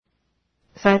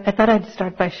So I thought I'd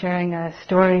start by sharing a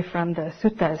story from the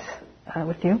suttas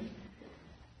with you.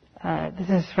 This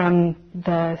is from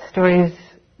the stories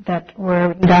that were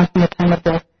written down from the time of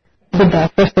the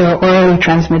Buddha. First they were orally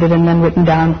transmitted and then written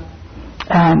down,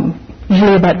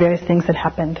 usually about various things that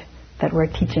happened that were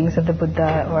teachings of the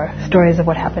Buddha or stories of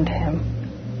what happened to him.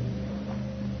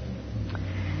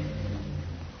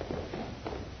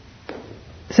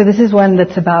 So this is one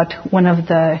that's about one of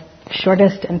the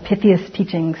shortest and pithiest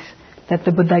teachings that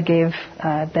the Buddha gave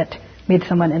that made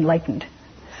someone enlightened.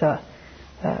 So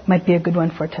might be a good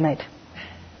one for tonight.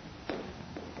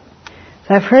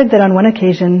 So I've heard that on one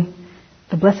occasion,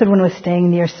 the Blessed One was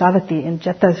staying near Savatthi in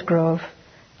Jeta's Grove,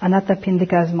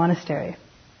 Anathapindika's monastery.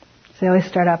 So they always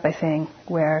start out by saying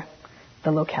where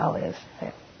the locale is,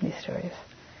 right, these stories.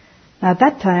 Now at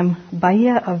that time,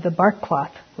 Bahia of the Bark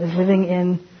Cloth was living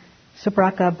in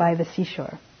Supraka by the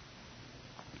seashore.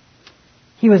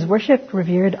 He was worshipped,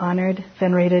 revered, honored,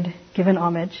 venerated, given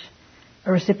homage,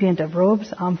 a recipient of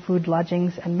robes, alms, food,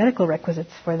 lodgings, and medical requisites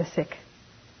for the sick.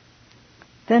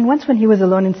 Then once when he was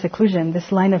alone in seclusion,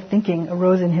 this line of thinking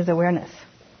arose in his awareness.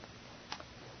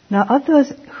 Now of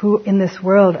those who in this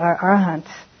world are arahants,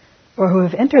 or who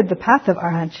have entered the path of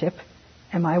arahantship,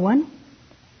 am I one?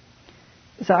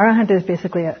 So arahant is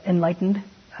basically an enlightened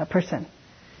person.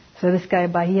 So this guy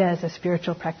Bahia is a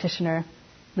spiritual practitioner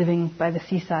living by the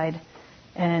seaside,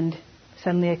 and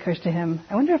suddenly it occurs to him,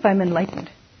 I wonder if I'm enlightened.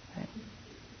 Right?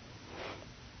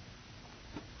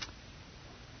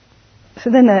 So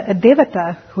then a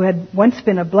devata who had once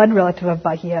been a blood relative of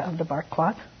Bahia of the Bark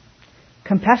Cloth,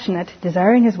 compassionate,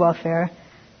 desiring his welfare,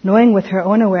 knowing with her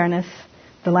own awareness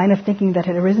the line of thinking that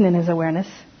had arisen in his awareness,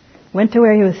 went to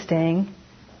where he was staying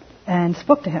and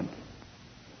spoke to him.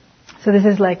 So this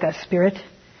is like a spirit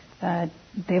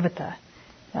devata.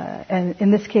 And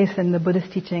in this case, in the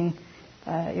Buddhist teaching,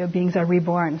 beings are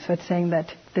reborn. So it's saying that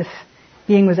this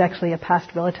being was actually a past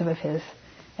relative of his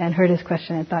and heard his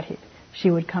question and thought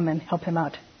she would come and help him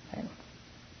out. Right?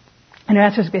 And her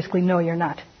answer is basically, no, you're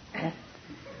not. Right?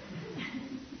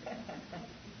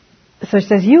 So it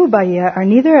says, you, Bahia, are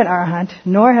neither an arahant,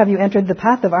 nor have you entered the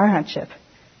path of arahantship.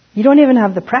 You don't even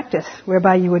have the practice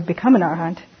whereby you would become an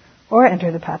arahant or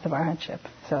enter the path of arahantship.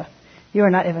 So you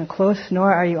are not even close,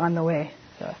 nor are you on the way.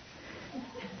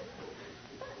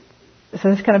 So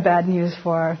this is kind of bad news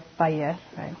for Bahia,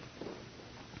 right?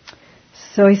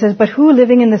 So he says, but who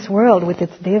living in this world with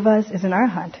its devas is an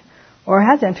arahant, or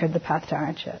has entered the path to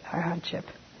arahantship?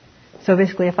 So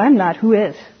basically, if I'm not, who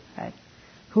is? Right?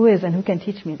 Who is and who can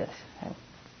teach me this? Right?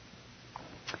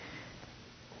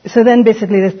 So then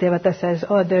basically this devata says,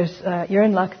 you're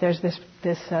in luck, there's this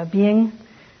being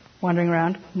wandering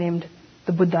around named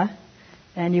the Buddha,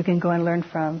 and you can go and learn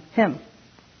from him.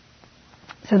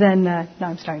 So then, now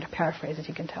I'm starting to paraphrase, as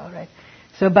you can tell, right?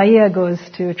 So Bahia goes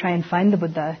to try and find the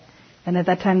Buddha, and at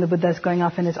that time the Buddha is going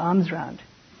off in his alms round.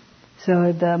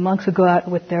 So the monks would go out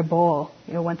with their bowl,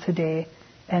 once a day,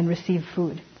 and receive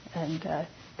food. And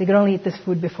they could only eat this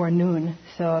food before noon,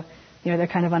 so they're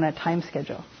kind of on a time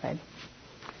schedule, right?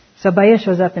 So Bahia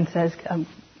shows up and says,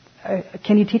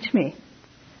 can you teach me?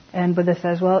 And Buddha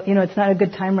says, well, it's not a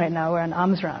good time right now, we're on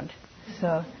alms round.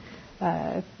 So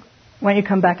why don't you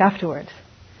come back afterwards?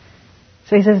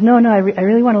 So he says, no, I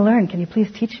really want to learn. Can you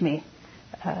please teach me?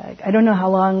 I don't know how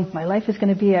long my life is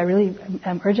going to be. I really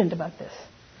am urgent about this.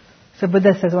 So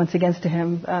Buddha says once again to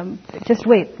him, just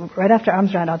wait. Right after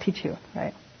alms round, I'll teach you.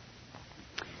 Right?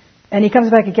 And he comes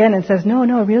back again and says, no,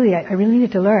 really, I really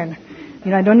need to learn.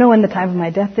 I don't know when the time of my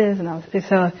death is.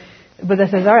 So Buddha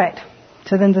says, all right.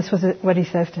 So then this was what he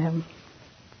says to him.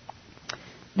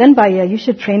 Then Bahia, you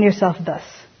should train yourself thus.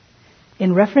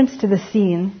 In reference to the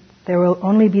seen, there will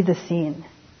only be the seen.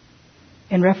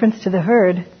 In reference to the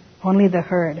heard, only the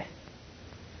heard.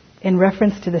 In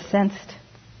reference to the sensed,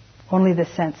 only the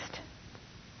sensed.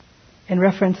 In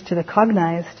reference to the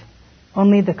cognized,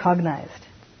 only the cognized.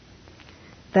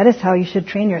 That is how you should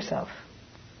train yourself.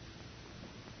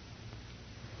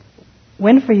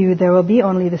 When for you there will be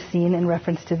only the seen in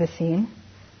reference to the seen,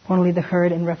 only the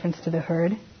heard in reference to the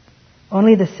heard,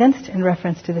 only the sensed in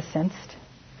reference to the sensed,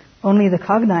 only the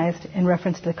cognized in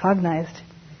reference to the cognized,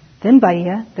 then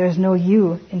Bahia, there is no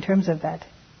you in terms of that.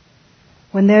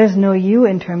 When there is no you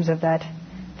in terms of that,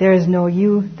 there is no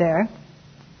you there.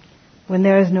 When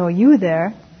there is no you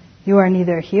there, you are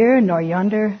neither here nor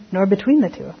yonder nor between the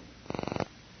two.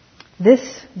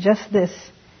 This, just this,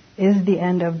 is the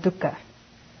end of dukkha,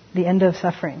 the end of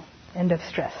suffering, end of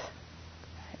stress.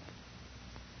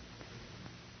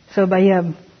 So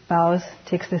Bahia bows,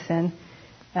 takes this in,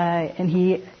 and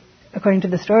he, according to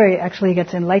the story, actually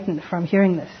gets enlightened from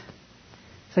hearing this.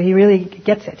 So he really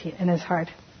gets it in his heart.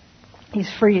 He's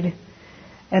freed.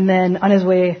 And then on his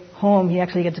way home, he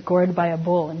actually gets gored by a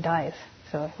bull and dies.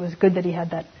 So it was good that he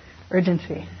had that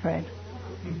urgency, right?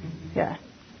 Yeah.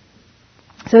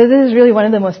 So this is really one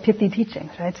of the most pithy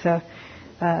teachings, right? So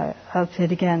I'll say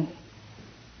it again.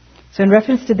 So in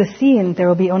reference to the seen, there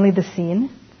will be only the seen.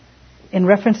 In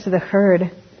reference to the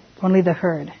heard, only the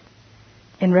heard.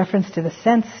 In reference to the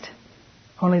sensed,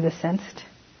 only the sensed.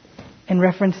 In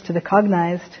reference to the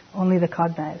cognized, only the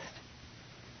cognized.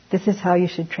 This is how you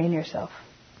should train yourself.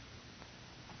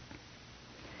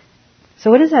 So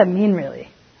what does that mean really,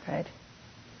 right?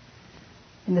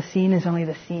 And the seen is only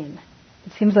the seen.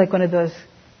 It seems like one of those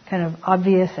kind of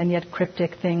obvious and yet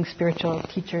cryptic things spiritual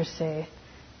teachers say.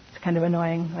 It's kind of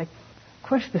annoying. Like, of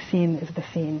course the seen is the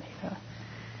seen. You know?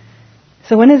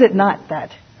 So when is it not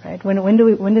that, right?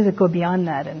 When does it go beyond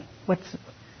that, and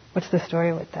what's the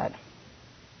story with that?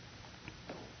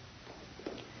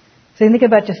 So you think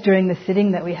about just during the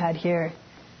sitting that we had here.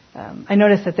 I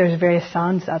noticed that there's various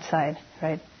sounds outside,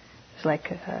 right? There's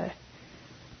like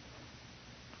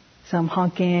some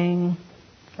honking,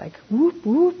 like whoop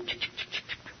whoop,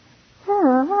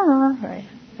 right.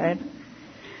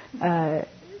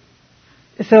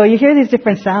 So you hear these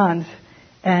different sounds,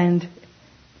 and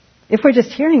if we're just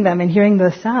hearing them and hearing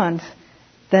those sounds,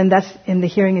 then that's in the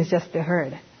hearing is just the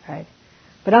heard, right?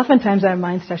 But oftentimes our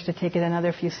mind starts to take it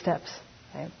another few steps,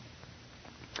 right?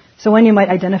 So when you might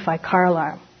identify car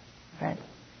alarm, right?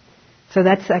 So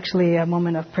that's actually a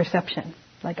moment of perception,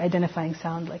 like identifying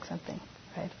sound like something,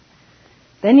 right?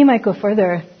 Then you might go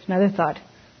further, another thought,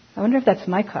 I wonder if that's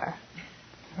my car,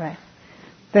 right?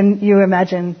 Then you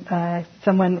imagine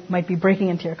someone might be breaking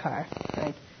into your car,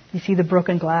 right? You see the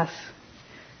broken glass.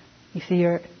 You see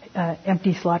your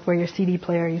empty slot where your CD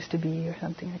player used to be or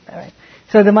something like that, right?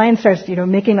 So the mind starts,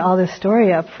 making all this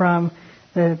story up from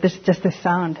just the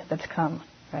sound that's come,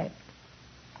 right?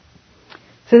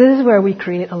 So this is where we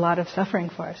create a lot of suffering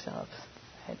for ourselves,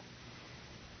 right?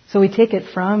 So we take it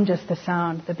from just the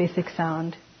sound, the basic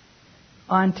sound,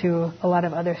 onto a lot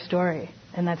of other story.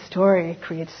 And that story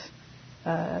creates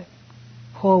a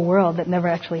whole world that never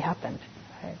actually happened,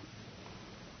 right?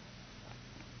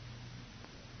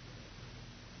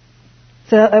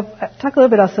 So I'll talk a little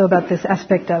bit also about this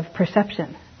aspect of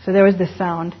perception. So there was this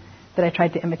sound that I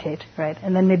tried to imitate, right?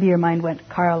 And then maybe your mind went,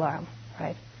 car alarm,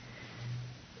 right?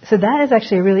 So that is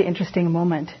actually a really interesting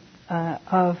moment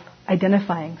of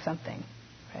identifying something,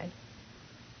 right?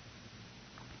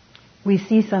 We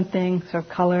see something, sort of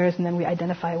colors, and then we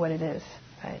identify what it is,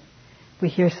 right? We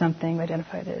hear something, we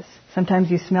identify what it is. Sometimes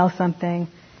you smell something,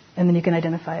 and then you can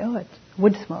identify, oh, it's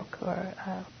wood smoke, or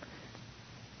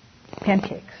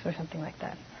pancakes or something like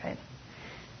that, right?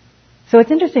 So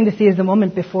what's interesting to see is the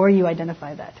moment before you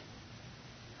identify that,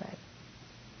 right?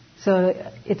 So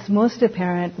it's most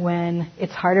apparent when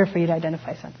it's harder for you to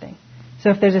identify something. So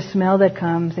if there's a smell that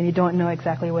comes and you don't know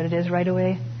exactly what it is right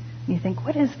away, and you think,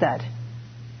 what is that?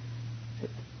 Is it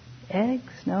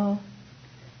eggs? No.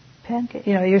 Pancake?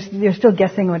 You're still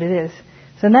guessing what it is.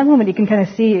 So in that moment you can kind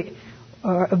of see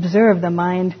or observe the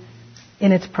mind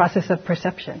in its process of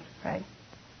perception, right?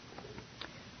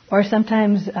 Or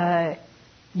sometimes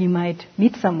you might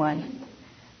meet someone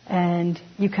and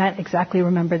you can't exactly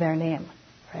remember their name,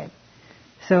 right?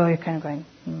 So you're kind of going,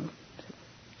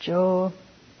 Joe,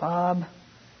 Bob,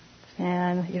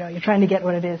 Stan, you're trying to get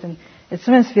what it is. And it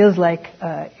sometimes feels like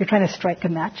you're trying to strike a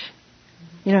match,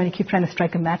 and you keep trying to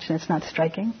strike a match and it's not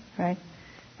striking, right?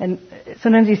 And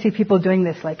sometimes you see people doing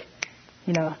this, like,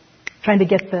 trying to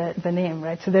get the name,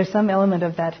 right? So there's some element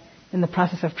of that in the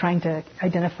process of trying to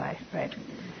identify, right?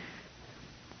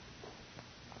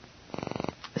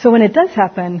 So when it does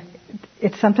happen,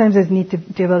 it sometimes is neat to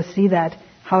be able to see that,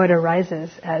 how it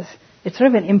arises as it's sort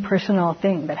of an impersonal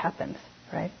thing that happens,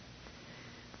 right?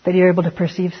 That you're able to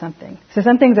perceive something. So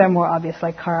some things are more obvious,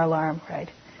 like car alarm, right?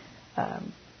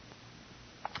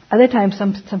 Other times,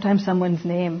 sometimes someone's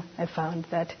name, I've found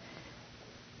that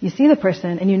you see the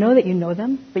person and you know that you know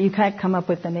them, but you can't come up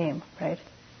with the name, right?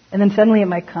 And then suddenly it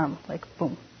might come, like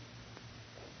boom.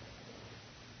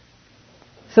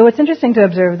 So what's interesting to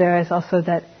observe there is also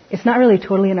that it's not really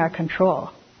totally in our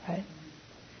control, right?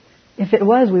 If it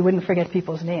was, we wouldn't forget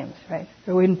people's names, right?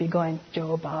 Or we wouldn't be going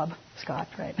Joe, Bob, Scott,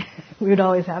 right? We would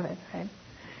always have it, right?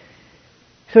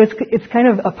 So it's kind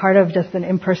of a part of just an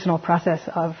impersonal process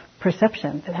of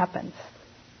perception that happens.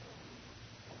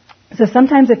 So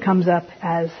sometimes it comes up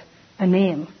as a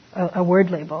name, a word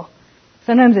label.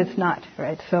 Sometimes it's not,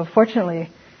 right? So fortunately,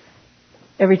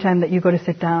 every time that you go to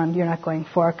sit down, you're not going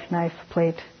fork, knife,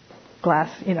 plate, glass,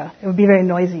 It would be very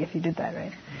noisy if you did that,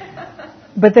 right?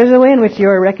 But there's a way in which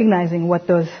you're recognizing what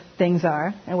those things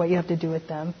are and what you have to do with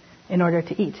them. in order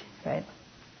to eat, right?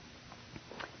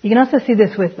 You can also see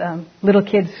this with little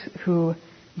kids who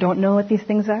don't know what these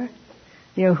things are,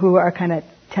 who are kind of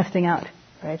testing out,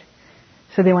 right?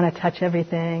 So they want to touch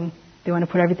everything, they want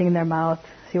to put everything in their mouth,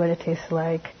 see what it tastes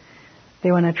like.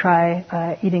 They want to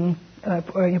try eating,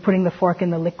 or you're putting the fork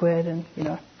in the liquid and,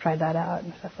 try that out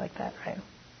and stuff like that, right?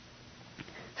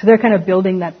 So they're kind of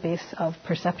building that base of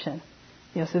perception,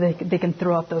 so they can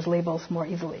throw up those labels more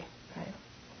easily, right?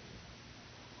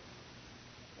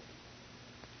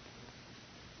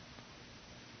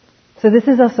 So this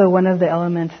is also one of the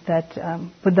elements that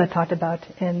Buddha talked about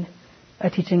in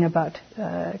a teaching about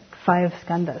 5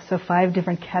 skandhas, so 5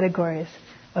 different categories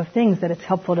of things that it's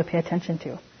helpful to pay attention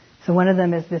to. So one of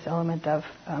them is this element of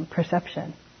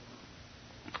perception.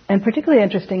 And particularly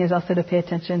interesting is also to pay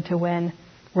attention to when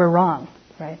we're wrong,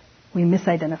 right? We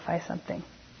misidentify something.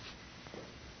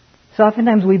 So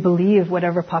oftentimes we believe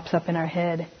whatever pops up in our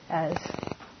head as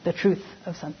the truth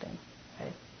of something,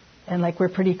 right? And we're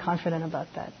pretty confident about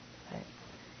that, right?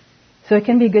 So it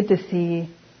can be good to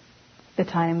see the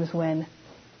times when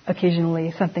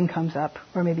occasionally something comes up,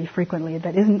 or maybe frequently,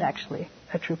 that isn't actually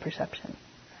a true perception.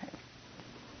 Right?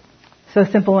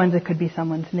 So simple ones, it could be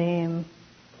someone's name.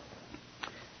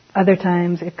 Other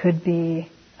times it could be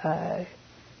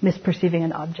misperceiving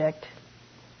an object.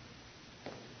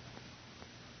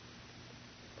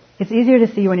 It's easier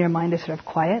to see when your mind is sort of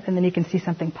quiet, and then you can see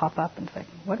something pop up, and it's like,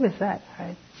 what was that,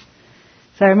 right?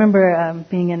 So I remember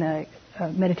being in a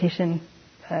meditation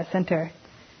center,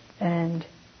 and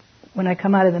when I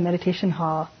come out of the meditation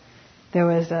hall, there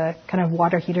was a kind of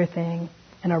water heater thing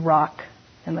and a rock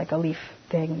and a leaf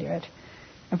thing near it.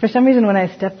 And for some reason, when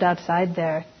I stepped outside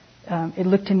there, it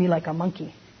looked to me like a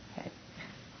monkey. Right?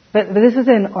 But this is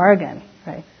in Oregon,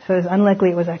 right? So it's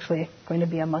unlikely it was actually going to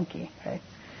be a monkey, right?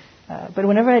 But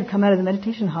whenever I'd come out of the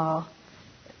meditation hall,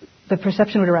 the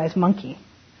perception would arise, monkey,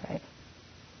 right?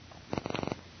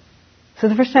 So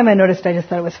the first time I noticed, I just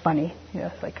thought it was funny.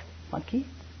 It's like, monkey?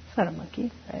 It's not a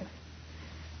monkey, right?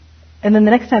 And then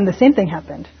the next time the same thing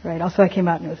happened, right? Also I came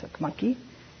out and it was like, monkey.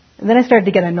 And then I started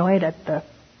to get annoyed at the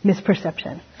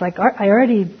misperception. It's like, I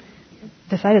already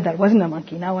decided that wasn't a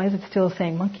monkey. Now why is it still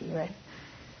saying monkey,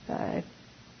 right?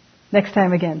 Next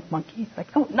time again, monkey. Like,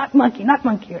 oh, not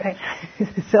monkey, right?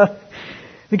 So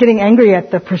we're getting angry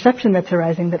at the perception that's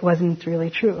arising that wasn't really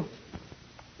true.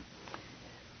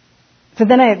 So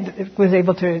then I was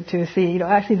able to see,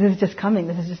 actually this is just coming.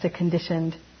 This is just a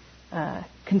conditioned,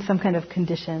 some kind of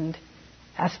conditioned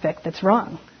aspect that's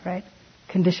wrong, right?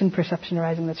 Conditioned perception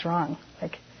arising that's wrong.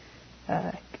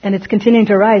 And it's continuing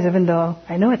to arise even though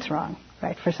I know it's wrong,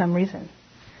 right, for some reason.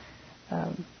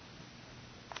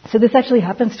 So this actually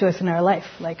happens to us in our life,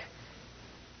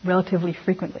 relatively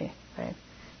frequently, right?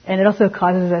 And it also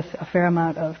causes us a fair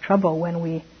amount of trouble when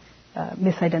we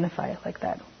misidentify like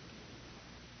that.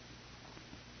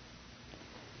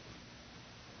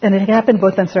 And it can happen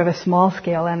both on sort of a small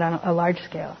scale and on a large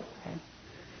scale. Right?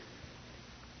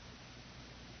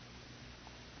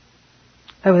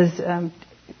 I was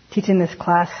teaching this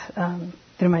class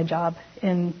through my job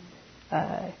in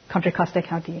Contra Costa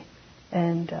County,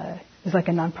 and it was like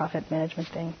a nonprofit management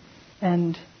thing.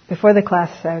 And before the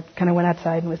class, I kind of went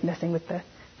outside and was messing with the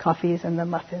coffees and the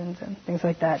muffins and things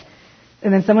like that.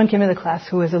 And then someone came into the class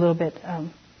who was a little bit,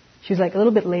 she was a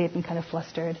little bit late and kind of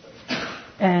flustered.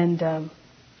 And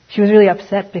she was really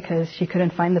upset because she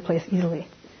couldn't find the place easily.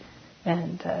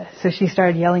 And so she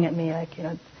started yelling at me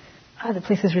the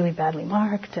place is really badly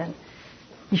marked and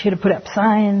you should have put up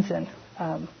signs and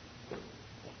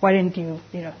why didn't you,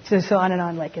 so on and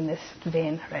on, in this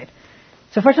vein, right?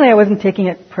 So fortunately I wasn't taking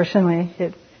it personally.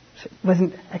 It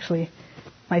wasn't actually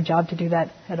my job to do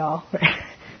that at all, right?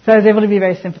 So I was able to be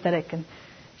very sympathetic, and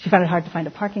she found it hard to find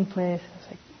a parking place. I was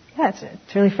like, yeah,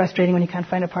 it's really frustrating when you can't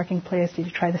find a parking place. Did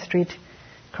you try the street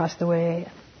across the way?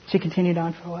 She continued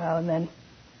on for a while, and then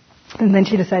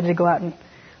she decided to go out and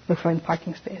look for a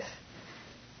parking space.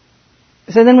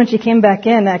 So then when she came back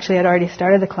in, actually I'd already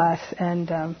started the class, and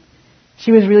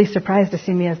she was really surprised to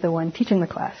see me as the one teaching the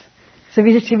class. So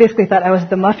she basically thought I was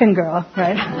the muffin girl,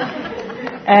 right?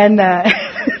 And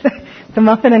the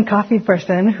muffin and coffee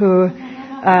person who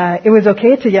it was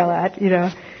okay to yell at,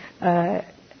 I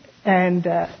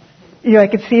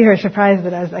could see her surprised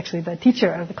that I was actually the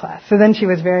teacher of the class. So then she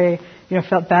was very,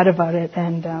 felt bad about it,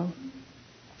 and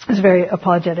was very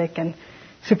apologetic and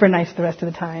super nice the rest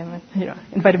of the time, and,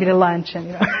 invited me to lunch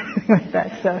and, like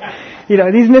that. So,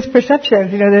 these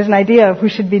misperceptions, there's an idea of who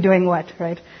should be doing what,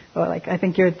 right? Or I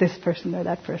think you're this person or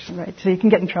that person, right? So you can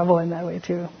get in trouble in that way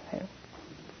too. Right?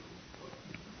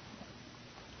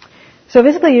 So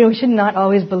basically, we should not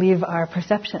always believe our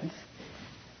perceptions.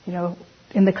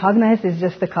 in the cognized is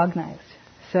just the cognized.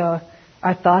 So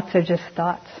our thoughts are just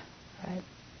thoughts, right?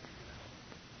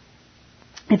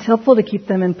 It's helpful to keep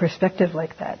them in perspective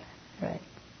like that, right?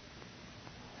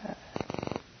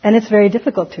 And it's very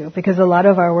difficult to, because a lot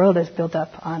of our world is built up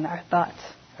on our thoughts,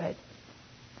 right?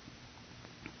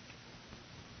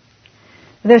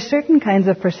 There are certain kinds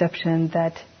of perception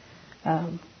that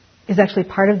is actually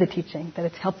part of the teaching that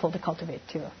it's helpful to cultivate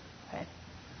too, right?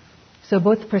 So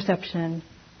both perception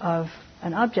of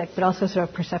an object, but also sort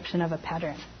of perception of a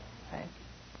pattern, right?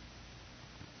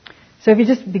 So if you're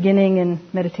just beginning in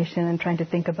meditation and trying to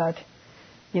think about,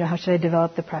 how should I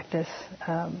develop the practice?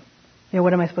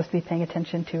 What am I supposed to be paying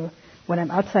attention to when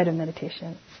I'm outside of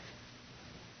meditation?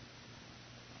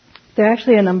 There are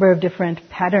actually a number of different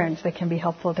patterns that can be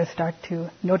helpful to start to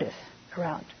notice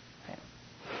around. Right?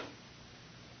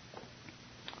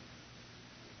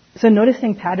 So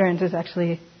noticing patterns is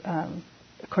actually,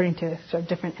 according to sort of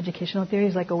different educational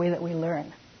theories, like a way that we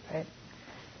learn. Right?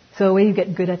 So a way you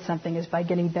get good at something is by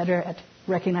getting better at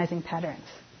recognizing patterns.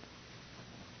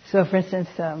 So for instance,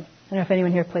 I don't know if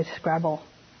anyone here plays Scrabble,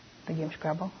 the game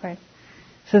Scrabble, right?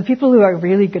 So the people who are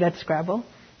really good at Scrabble,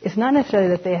 it's not necessarily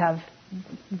that they have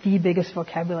the biggest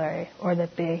vocabulary or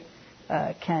that they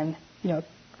can,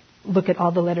 look at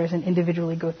all the letters and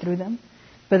individually go through them,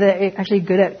 but they're actually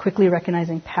good at quickly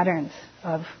recognizing patterns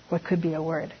of what could be a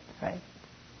word, right?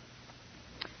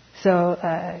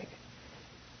 So,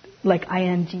 like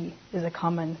ing is a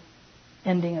common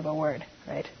ending of a word,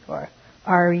 right? Or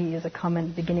re is a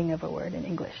common beginning of a word in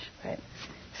English, right?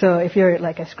 So if you're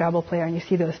like a Scrabble player and you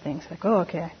see those things, like, oh,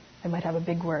 okay, I might have a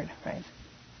big word, right?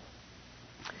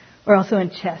 Or also in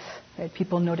chess, right?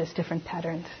 People notice different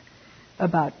patterns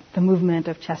about the movement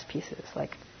of chess pieces.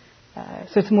 Like,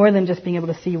 so it's more than just being able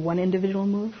to see one individual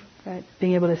move, right?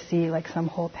 Being able to see like some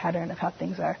whole pattern of how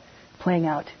things are playing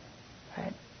out,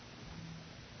 right?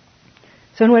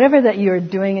 So in whatever that you're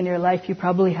doing in your life, you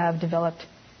probably have developed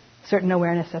certain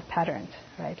awareness of patterns,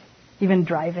 right? Even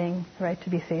driving, right, to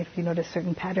be safe, you notice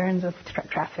certain patterns of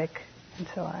traffic and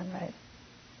so on, right?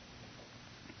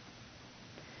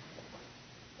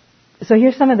 So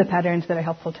here's some of the patterns that are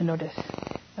helpful to notice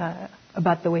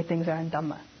about the way things are in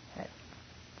Dhamma. Right?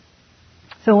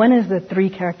 So one is the 3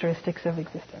 characteristics of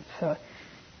existence. So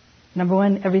number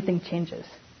 1, everything changes.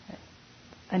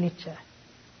 Right? Anicca.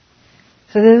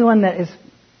 So this is one that is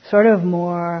sort of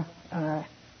more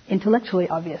intellectually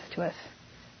obvious to us.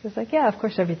 It's like, yeah, of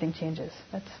course everything changes.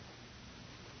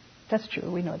 That's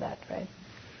true. We know that, right?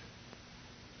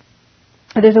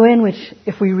 But there's a way in which,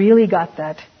 if we really got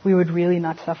that, we would really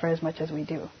not suffer as much as we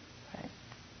do. Right?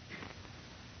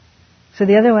 So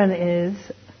the other one is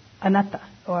anatta,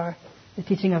 or the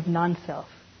teaching of non-self.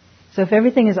 So if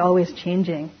everything is always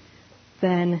changing,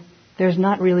 then there's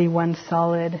not really one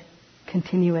solid,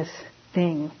 continuous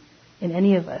thing in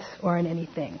any of us or in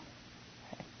anything.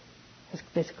 Right? That's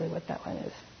basically what that one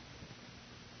is.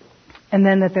 And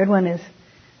then the third one is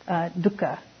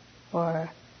dukkha, or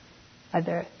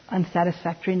either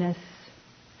unsatisfactoriness,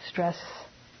 stress,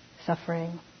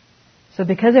 suffering. So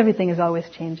because everything is always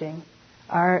changing,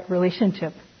 our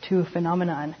relationship to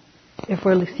phenomenon, if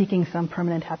we're seeking some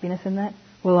permanent happiness in that,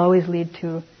 will always lead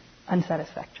to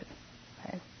unsatisfaction.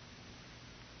 Right?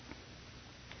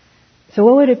 So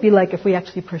what would it be like if we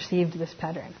actually perceived this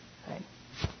pattern? Right?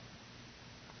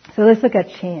 So let's look at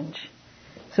change.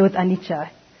 So with anicca,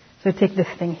 so take this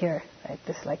thing here, right?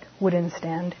 This like wooden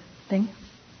stand thing.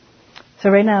 So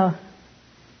right now,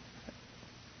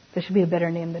 there should be a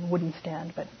better name than wooden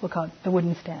stand, but we'll call it the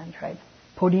wooden stand, right?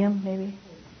 Podium, maybe?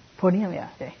 Podium, yeah,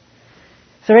 okay.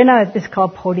 So right now it's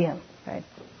called podium, right?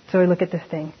 So we look at this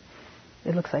thing.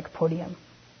 It looks like podium.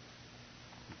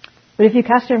 But if you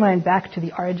cast your mind back to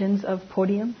the origins of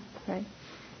podium, right?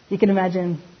 You can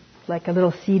imagine like a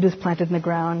little seed was planted in the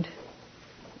ground,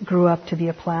 grew up to be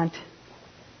a plant,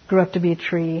 grew up to be a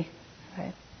tree,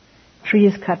 right? Tree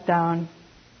is cut down.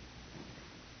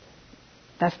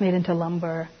 That's made into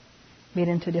lumber, made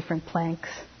into different planks.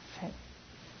 Right?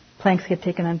 Planks get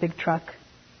taken on a big truck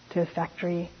to a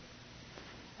factory.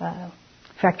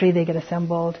 Factory, they get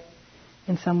assembled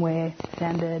in some way,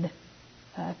 sanded,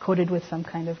 coated with some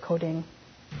kind of coating.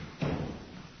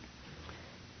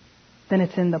 Then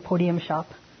it's in the podium shop.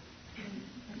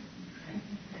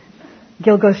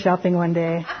 Gil goes shopping one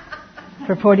day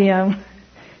for podium,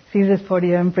 sees this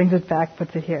podium, brings it back,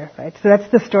 puts it here, right? So that's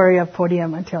the story of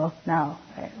podium until now,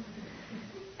 right?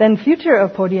 Then future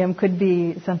of podium could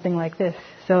be something like this.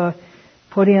 So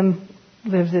podium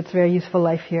lives its very useful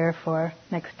life here for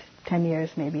next 10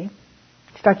 years maybe.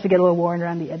 It starts to get a little worn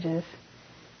around the edges.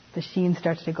 The sheen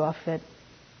starts to go off it.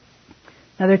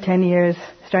 Another 10 years,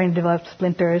 starting to develop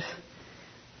splinters.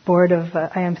 board of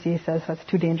IMC says that's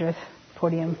too dangerous,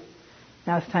 podium.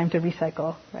 Now it's time to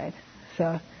recycle, right?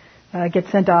 So it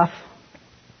gets sent off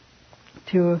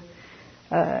to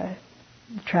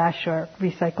trash or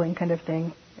recycling kind of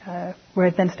thing, where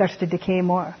it then starts to decay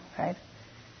more, right?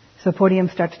 So podium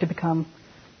starts to become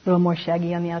a little more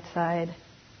shaggy on the outside,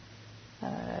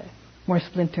 more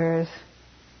splinters,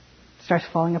 starts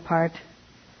falling apart,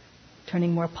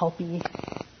 turning more pulpy.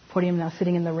 Podium now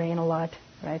sitting in the rain a lot,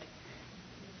 right?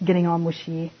 Getting all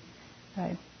mushy,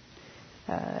 right?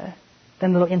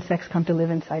 Then little insects come to live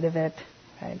inside of it,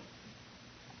 right?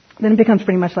 Then it becomes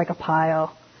pretty much like a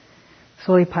pile.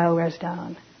 Slowly pile wears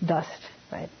down, dust,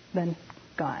 right? Then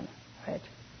gone, right?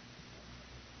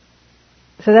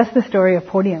 So that's the story of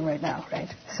podium right now, right?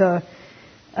 So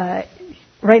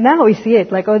right now we see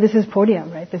it like, oh, this is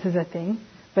podium, right? This is a thing.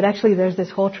 But actually there's this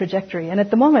whole trajectory. And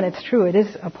at the moment it's true, it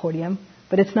is a podium,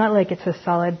 but it's not like it's a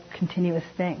solid, continuous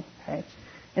thing, right?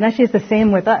 And actually it's the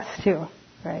same with us too,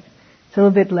 right? It's a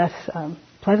little bit less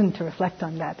pleasant to reflect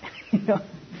on that, you know.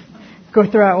 Go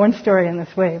through our own story in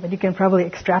this way, but you can probably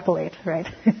extrapolate, right,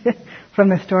 from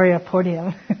the story of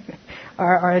podium,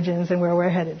 our origins and where we're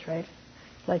headed, right?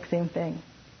 Like same thing.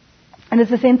 And it's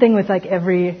the same thing with like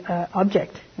every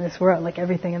object in this world, like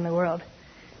everything in the world,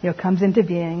 you know, comes into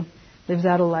being, lives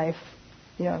out a life,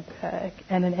 you know,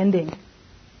 and an ending.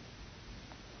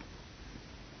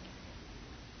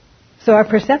 So our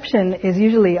perception is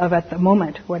usually of at the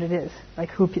moment what it is, like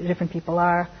who different people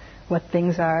are, what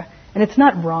things are. And it's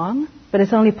not wrong, but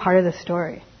it's only part of the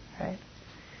story, right?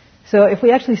 So if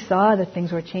we actually saw that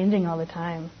things were changing all the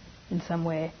time in some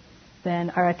way, then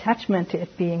our attachment to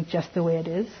it being just the way it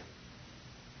is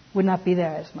would not be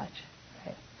there as much,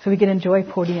 right? So we could enjoy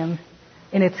podium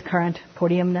in its current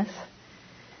podiumness.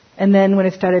 And then when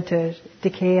it started to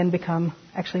decay and become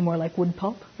actually more like wood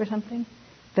pulp or something,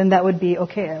 then that would be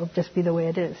okay. It would just be the way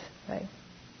it is, right?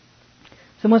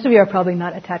 So most of you are probably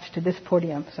not attached to this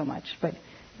podium so much, but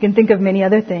you can think of many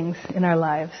other things in our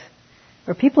lives,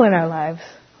 or people in our lives,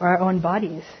 or our own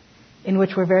bodies, in which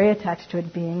we're very attached to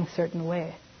it being a certain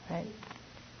way, right?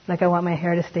 Like I want my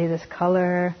hair to stay this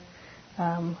color,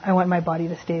 I want my body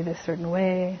to stay this certain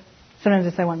way. Sometimes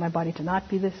it's I want my body to not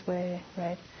be this way,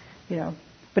 right? You know,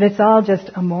 but it's all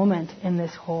just a moment in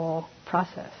this whole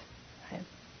process, right?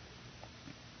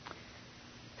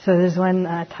 So there's one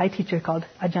Thai teacher called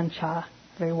Ajahn Chah,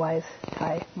 very wise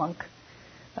Thai monk,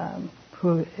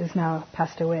 who is now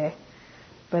passed away.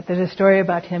 But there's a story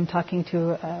about him talking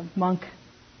to a monk.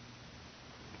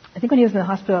 I think when he was in the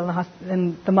hospital,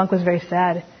 and the monk was very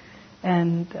sad,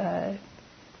 and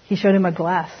he showed him a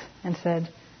glass and said,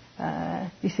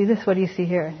 "You see this? What do you see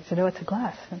here?" He said, "Oh, it's a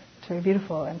glass. And it's very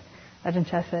beautiful." And Ajahn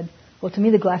Chah said, "Well, to me,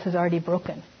 the glass is already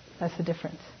broken. That's the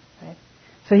difference, right?"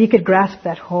 So he could grasp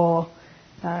that whole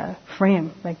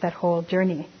frame, like that whole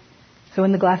journey. So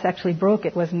when the glass actually broke,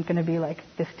 it wasn't going to be like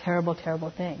this terrible, terrible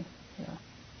thing. You know,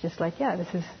 just like, yeah,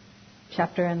 this is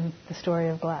chapter in the story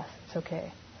of glass. It's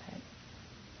okay. Right?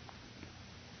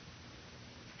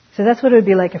 So that's what it would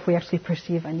be like if we actually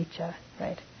perceive anicca,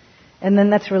 right? And then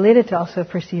that's related to also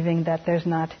perceiving that there's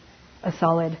not a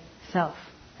solid self,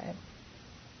 right?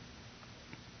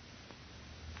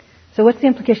 So what's the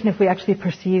implication if we actually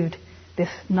perceived this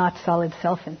not solid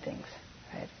self in things,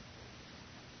 right?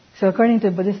 So according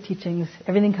to Buddhist teachings,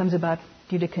 everything comes about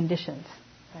due to conditions,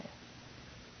 right?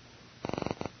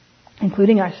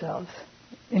 Including ourselves,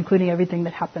 including everything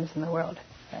that happens in the world,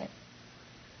 right?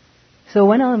 So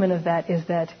one element of that is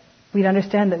that we'd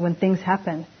understand that when things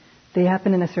happen, they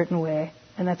happen in a certain way,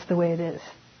 and that's the way it is.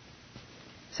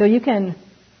 So you can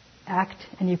act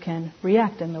and you can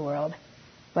react in the world,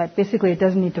 but basically it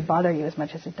doesn't need to bother you as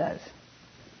much as it does.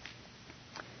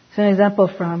 So an example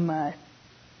from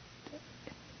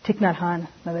Thich Nhat Hanh,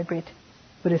 another great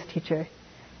Buddhist teacher.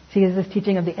 So he has this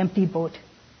teaching of the empty boat.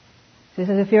 So he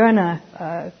says if you're on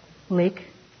a lake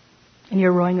and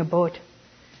you're rowing a boat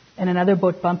and another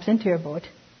boat bumps into your boat,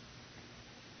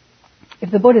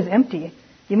 if the boat is empty,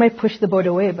 you might push the boat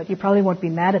away, but you probably won't be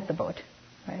mad at the boat,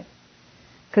 right?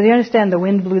 Because you understand the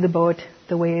wind blew the boat,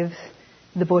 the waves,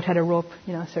 the boat had a rope,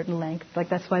 you know, a certain length. Like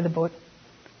that's why the boat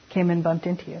came and bumped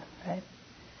into you, right?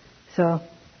 So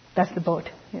that's the boat,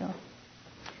 you know.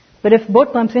 But if the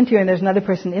boat bumps into you and there's another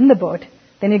person in the boat,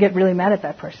 then you get really mad at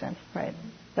that person, right?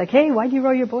 Like, hey, why'd you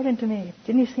row your boat into me?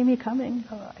 Didn't you see me coming?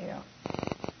 Oh, you know.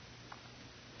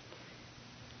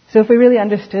 So if we really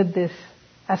understood this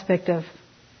aspect of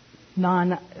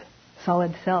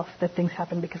non-solid self, that things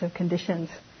happen because of conditions,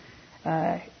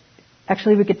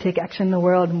 actually we could take action in the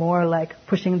world more like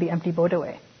pushing the empty boat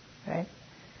away, right?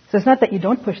 So it's not that you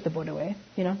don't push the boat away,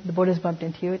 you know, the boat has bumped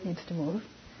into you, it needs to move.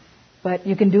 but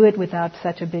you can do it without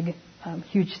such a big,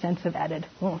 huge sense of added,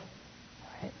 right?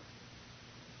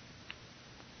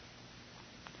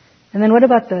 And then what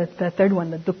about the third one,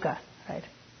 the dukkha, right?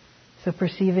 So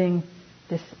perceiving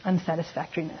this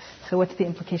unsatisfactoriness. So what's the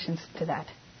implications to that?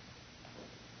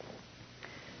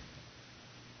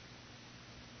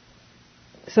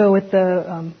 So with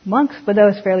the monks, Buddha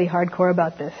was fairly hardcore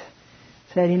about this.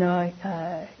 Said,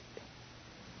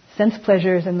 sense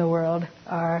pleasures in the world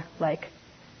are like,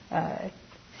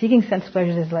 seeking sense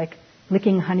pleasures is like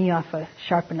licking honey off a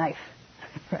sharp knife,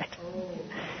 right?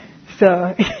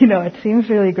 So, it seems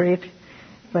really great,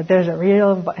 but there's a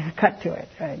real cut to it,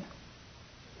 right?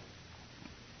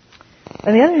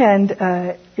 On the other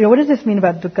hand, what does this mean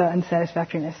about dukkha,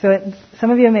 unsatisfactoriness? So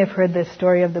some of you may have heard the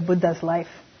story of the Buddha's life.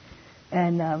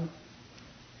 And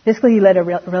basically he led a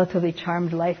relatively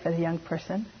charmed life as a young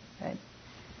person, right?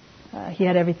 He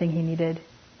had everything he needed.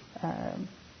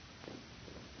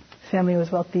 His family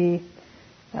was wealthy.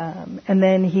 And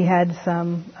then he had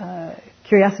some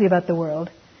curiosity about the world.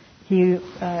 He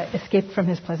escaped from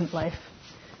his pleasant life.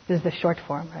 This is the short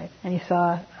form, right? And he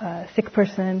saw a sick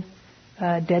person,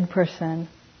 a dead person,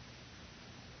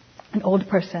 an old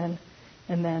person,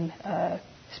 and then a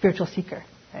spiritual seeker,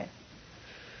 right?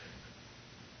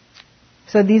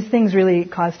 So these things really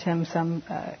caused him some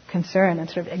concern and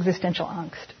sort of existential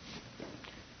angst.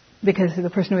 Because the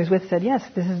person who he was with said, yes,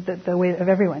 this is the way of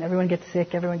everyone. Everyone gets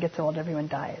sick, everyone gets old, everyone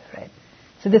dies, right?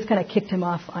 So this kind of kicked him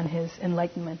off on his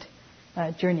enlightenment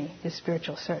journey, his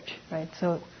spiritual search, right?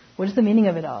 So what is the meaning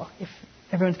of it all if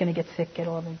everyone's going to get sick, get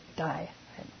old, and die?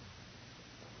 Right?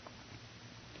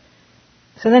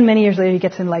 So then many years later he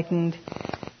gets enlightened.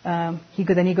 He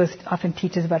goes off and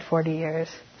teaches about 40 years.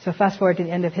 So fast forward to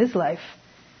the end of his life,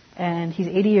 and he's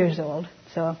 80 years old.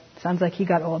 So sounds like he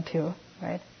got old too,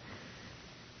 right?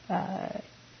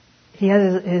 He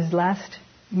has his last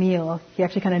meal. He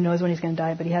actually kind of knows when he's going to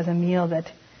die, but he has a meal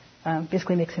that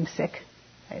basically makes him sick,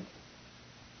 right?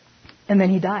 And then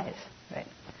he dies, right?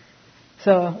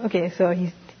 So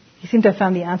he seemed to have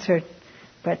found the answer,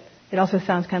 but it also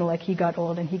sounds kind of like he got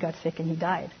old and he got sick and he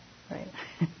died, right?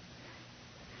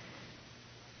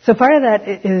 So part of that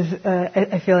is,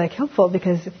 I feel like, helpful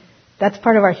because that's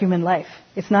part of our human life.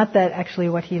 It's not that actually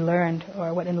what he learned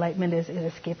or what enlightenment is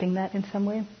escaping that in some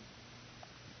way.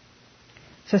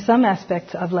 So some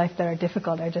aspects of life that are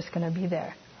difficult are just going to be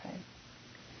there, right?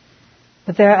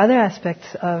 But there are other aspects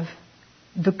of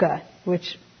dukkha,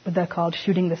 which Buddha called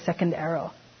shooting the second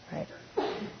arrow, right?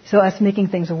 So us making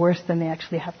things worse than they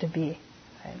actually have to be,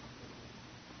 right?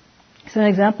 So an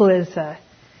example is,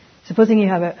 supposing you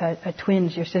have a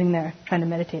twinge, you're sitting there trying to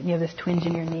meditate and you have this twinge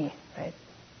in your knee, right?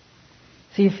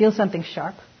 So you feel something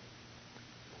sharp,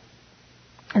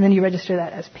 and then you register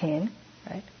that as pain,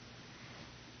 right?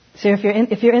 So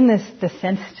if you're in this, the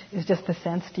sensed is just the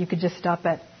sensed, you could just stop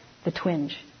at the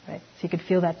twinge, right? So you could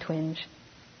feel that twinge.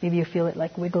 Maybe you feel it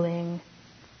like wiggling,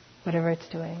 whatever it's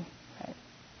doing, right?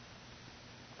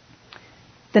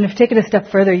 Then if you take it a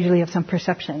step further, you usually have some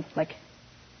perception, like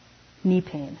knee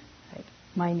pain, right?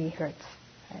 My knee hurts,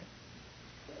 right?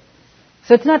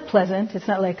 So it's not pleasant. It's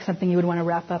not like something you would want to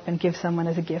wrap up and give someone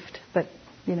as a gift, but,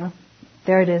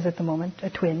 there it is at the moment, a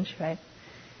twinge, right?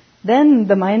 Then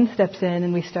the mind steps in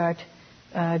and we start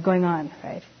going on,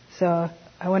 right? So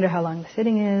I wonder how long the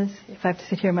sitting is. If I have to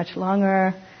sit here much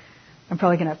longer, I'm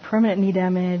probably going to have permanent knee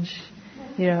damage.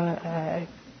 I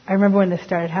remember when this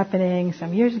started happening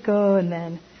some years ago, and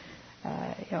then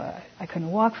I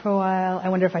couldn't walk for a while. I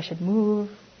wonder if I should move.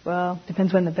 Well,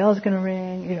 depends when the bell's going to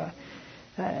ring.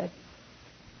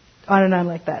 On and on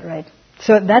like that, right?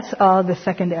 So that's all the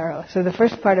second arrow. So the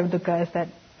first part of dukkha is that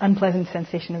unpleasant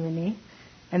sensation in the knee.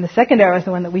 And the second arrow is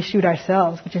the one that we shoot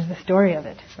ourselves, which is the story of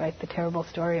it, right? The terrible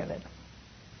story of it.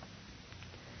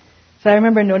 So I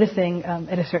remember noticing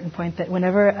at a certain point that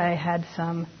whenever I had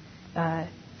some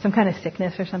kind of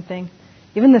sickness or something,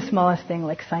 even the smallest thing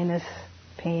like sinus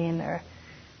pain or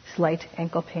slight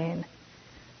ankle pain,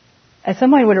 at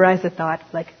some point would arise the thought,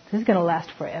 like, this is going to last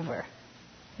forever.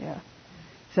 Yeah.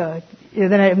 So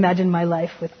then I imagine my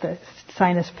life with the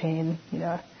sinus pain,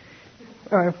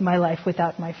 or my life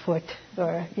without my foot,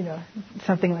 or,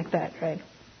 something like that, right?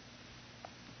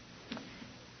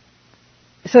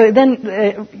 So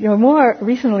then, more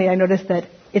recently I noticed that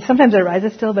it sometimes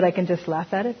arises still, but I can just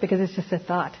laugh at it because it's just a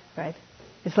thought, right?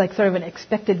 It's like sort of an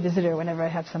expected visitor whenever I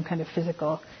have some kind of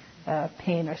physical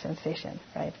pain or sensation,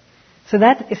 right? So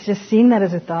that, it's just seeing that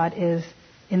as a thought is,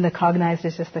 in the cognized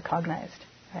is just the cognized,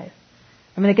 right?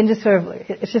 I mean, it can just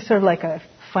it's just sort of like a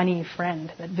funny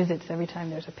friend that visits every time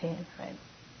there's a pain, right?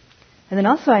 And then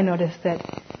also I noticed that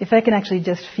if I can actually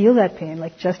just feel that pain,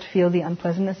 like just feel the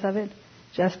unpleasantness of it,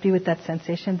 just be with that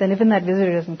sensation, then even that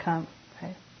visitor doesn't come,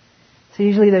 right? So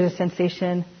usually there's a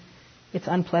sensation, it's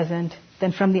unpleasant.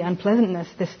 Then from the unpleasantness,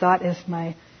 this thought is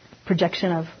my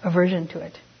projection of aversion to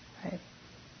it, right?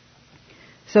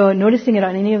 So noticing it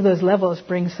on any of those levels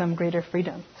brings some greater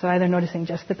freedom. So either noticing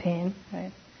just the pain,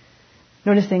 right?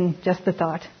 Noticing just the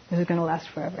thought, this is going to last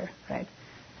forever, right?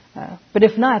 But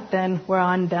if not, then we're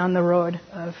on down the road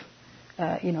of,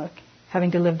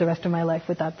 having to live the rest of my life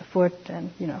without the foot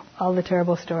and, all the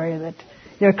terrible story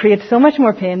that, creates so much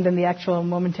more pain than the actual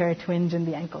momentary twinge in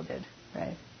the ankle did,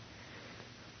 right?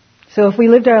 So if we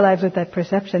lived our lives with that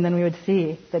perception, then we would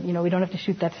see that, we don't have to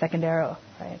shoot that second arrow,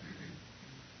 right?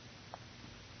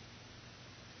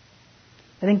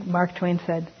 I think Mark Twain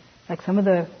said, like, some of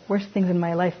the worst things in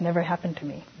my life never happened to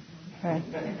me, right?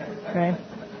 Right?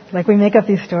 Like, we make up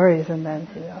these stories and then,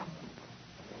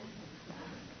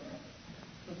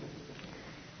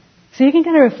 So you can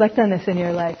kind of reflect on this in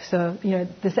your life. So,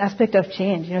 this aspect of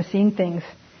change, seeing things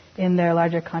in their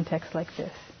larger context like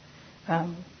this.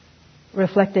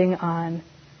 Reflecting on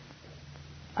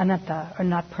anatta, or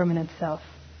not permanent self.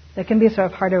 That can be a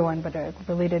sort of harder one, but a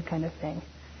related kind of thing.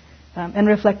 And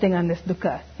reflecting on this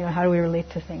dukkha, how do we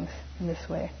relate to things in this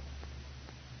way?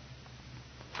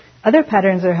 Other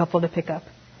patterns that are helpful to pick up.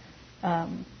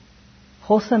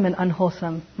 Wholesome and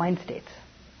unwholesome mind states.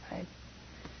 Right?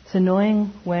 So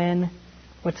knowing when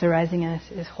what's arising in us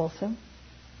is wholesome,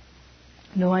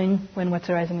 knowing when what's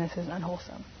arising in us is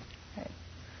unwholesome. Right?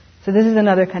 So this is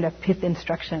another kind of pith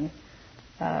instruction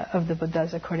of the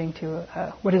Buddhas according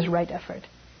to what is right effort.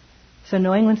 So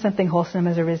knowing when something wholesome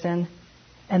has arisen,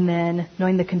 and then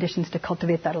knowing the conditions to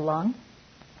cultivate that along.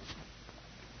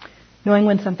 Knowing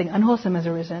when something unwholesome has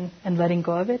arisen and letting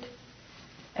go of it,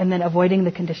 and then avoiding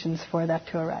the conditions for that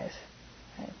to arise.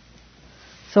 Right?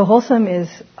 So wholesome is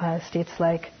states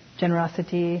like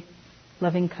generosity,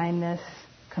 loving kindness,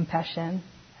 compassion.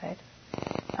 Right?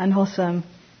 Unwholesome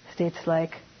states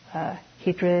like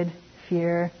hatred,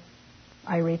 fear,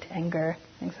 irate anger,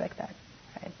 things like that.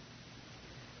 Right?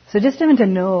 So just even to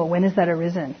know when is that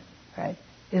arisen, right,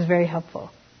 is very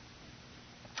helpful.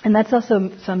 And that's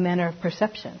also some manner of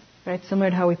perception, right? Similar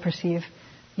to how we perceive,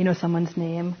 someone's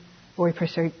name, or we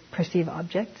perceive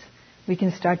objects. We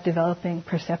can start developing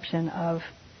perception of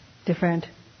different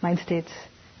mind states,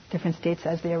 different states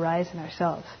as they arise in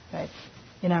ourselves, right?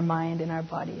 In our mind, in our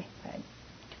body, right?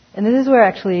 And this is where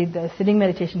actually the sitting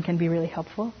meditation can be really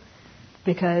helpful,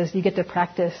 because you get to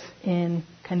practice in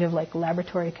kind of like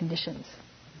laboratory conditions,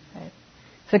 right?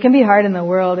 So it can be hard in the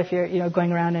world if you're,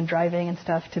 going around and driving and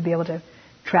stuff to be able to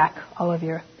track all of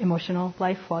your emotional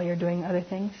life while you're doing other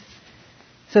things.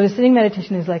 So the sitting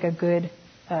meditation is like a good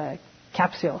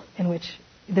capsule in which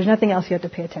there's nothing else you have to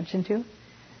pay attention to.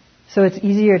 So it's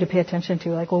easier to pay attention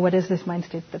to, like, well, what is this mind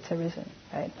state that's arisen,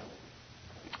 right?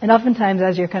 And oftentimes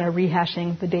as you're kind of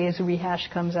rehashing, the day's rehash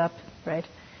comes up, right?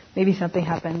 Maybe something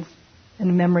happens in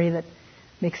a memory that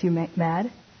makes you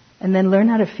mad, and then learn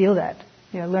how to feel that.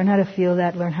 Learn how to feel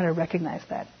that, learn how to recognize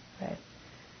that, right?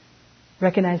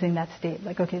 Recognizing that state,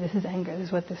 like, okay, this is anger, this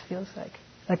is what this feels like.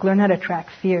 Like, learn how to track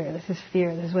fear, this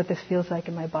is what this feels like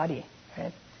in my body,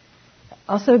 right?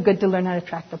 Also good to learn how to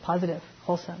track the positive,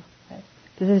 wholesome, right?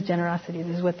 This is generosity,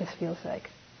 this is what this feels like,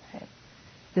 right?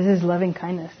 This is loving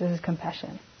kindness, this is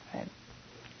compassion, right?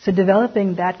 So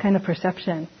developing that kind of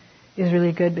perception is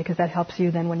really good, because that helps you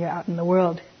then when you're out in the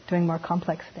world doing more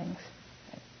complex things.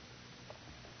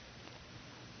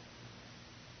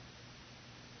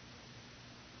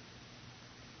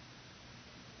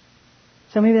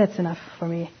 So maybe that's enough for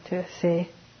me to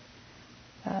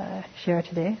share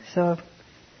today. So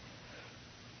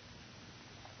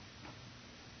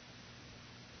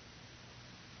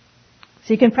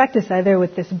you can practice either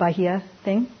with this bahya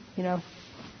thing,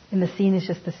 and the seen is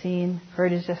just the seen,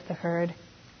 heard is just the heard,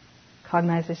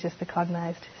 cognized is just the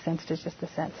cognized, sensed is just the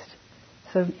sensed.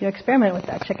 So experiment with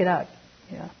that, check it out.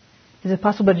 Is it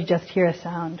possible to just hear a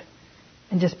sound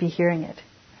and just be hearing it?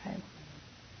 Right?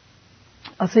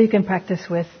 Also, you can practice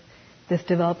with this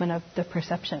development of the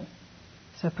perception.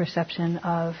 So perception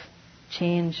of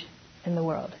change in the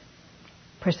world.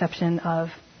 Perception of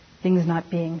things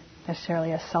not being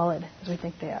necessarily as solid as we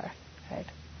think they are. Right?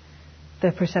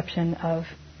 The perception of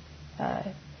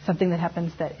something that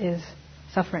happens that is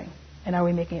suffering. And are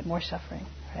we making it more suffering?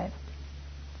 Right?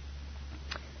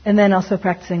 And then also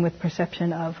practicing with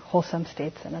perception of wholesome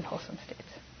states and unwholesome states.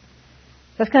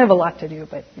 That's kind of a lot to do,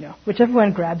 but, whichever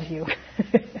one grabs you,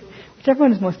 whichever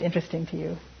one is most interesting to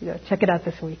you, check it out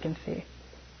this week and see.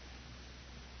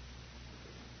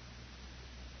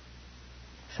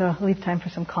 So I'll leave time for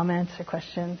some comments or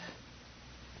questions.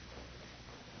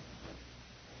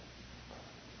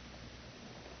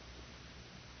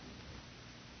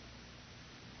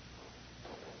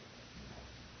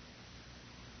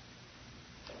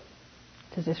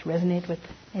 Does this resonate with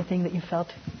anything that you felt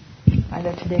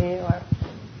either today or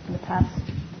in the past?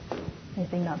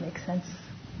 Anything not make sense?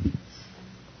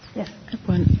 Yes. Good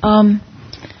one.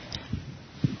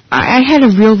 I had a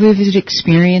real vivid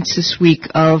experience this week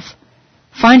of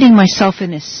finding myself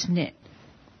in a snit.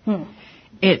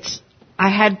 I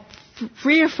had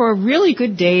 3 or 4 really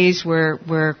good days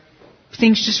where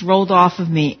things just rolled off of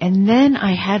me, and then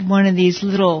I had one of these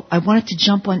I wanted to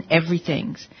jump on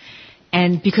everything.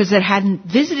 And because it hadn't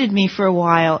visited me for a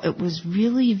while, it was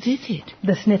really vivid.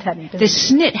 The snit hadn't visited. The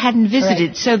snit hadn't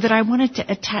visited, right. So that I wanted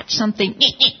to attach something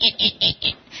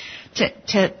to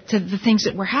the things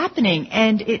that were happening,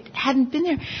 and it hadn't been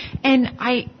there. And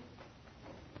I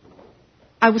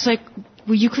was like,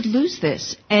 well, you could lose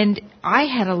this. And I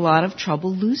had a lot of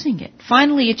trouble losing it.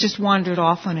 Finally, it just wandered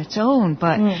off on its own.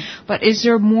 But is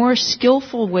there more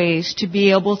skillful ways to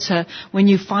be able to, when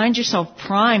you find yourself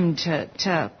primed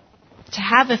to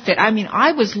have a fit? I mean,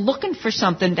 I was looking for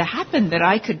something to happen that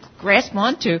I could grasp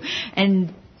onto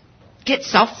and get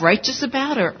self-righteous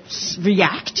about or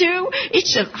react to.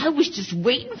 I was just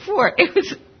waiting for it. It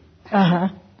was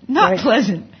not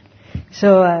pleasant.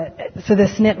 So the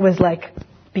snit was like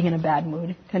being in a bad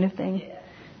mood kind of thing.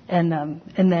 And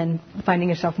then finding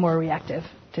yourself more reactive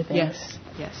to things.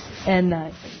 Yes. And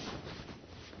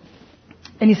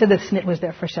you said the snit was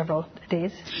there for several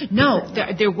days? No,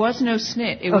 there was no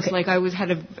snit. It was like I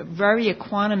had a very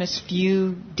equanimous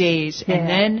few days. And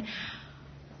then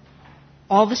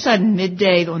all of a sudden,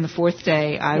 midday on the 4th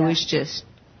day, I was just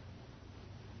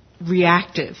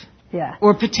reactive. Yeah.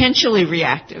 Or potentially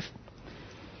reactive.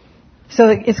 So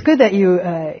it's good that you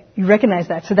recognize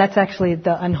that. So that's actually an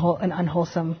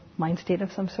unwholesome mind state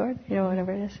of some sort,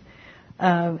 whatever it is.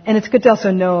 And it's good to also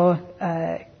know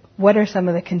what are some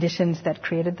of the conditions that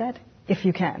created that, if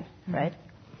you can, right?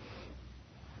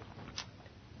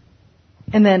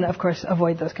 And then, of course,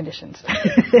 avoid those conditions.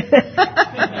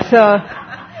 So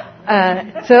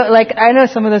like, I know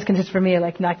some of those conditions for me are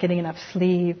like not getting enough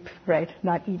sleep, right?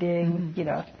 Not eating,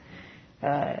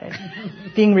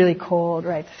 being really cold,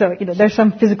 right? So, there's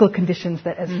some physical conditions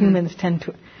that as humans tend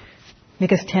to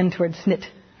make us tend towards snit,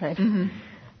 right?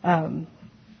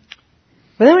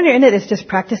 But then when you're in it, it's just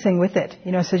practicing with it,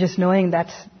 so just knowing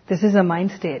this is a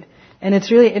mind state. And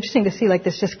it's really interesting to see, like,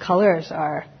 this just colors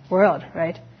our world,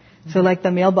 right? So like the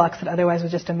mailbox that otherwise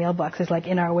was just a mailbox is like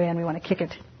in our way and we want to kick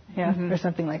it, or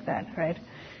something like that, right?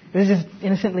 It was just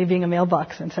innocently being a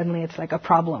mailbox and suddenly it's like a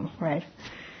problem, right?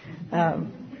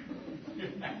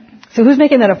 So who's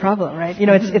making that a problem, right?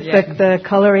 It's the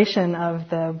coloration of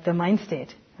the mind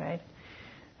state, right?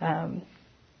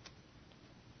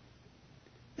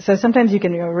 So sometimes you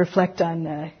can reflect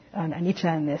on anicca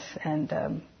and this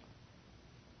and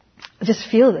just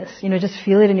feel this, just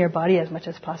feel it in your body as much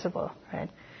as possible,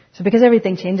 right? So because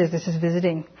everything changes, this is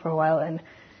visiting for a while, and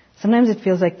sometimes it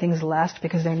feels like things last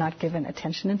because they're not given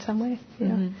attention in some way,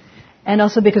 and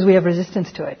also because we have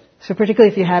resistance to it. So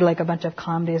particularly if you had like a bunch of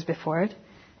calm days before it,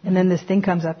 and then this thing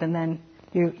comes up, and then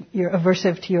you're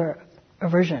aversive to your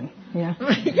aversion, Yeah.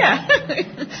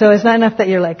 So it's not enough that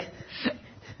you're like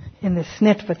in the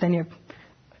snit, but then you're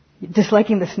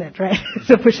disliking the snit, right?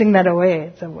 So pushing that away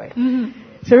in some way.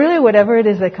 So really whatever it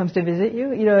is that comes to visit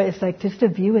you, it's like just to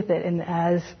be with it in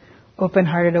as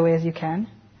open-hearted a way as you can.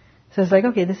 So it's like,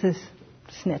 okay, this is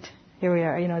snit. Here we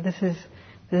are. This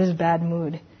is bad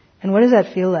mood. And what does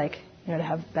that feel like, to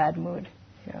have bad mood?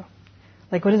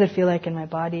 Like what does it feel like in my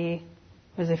body?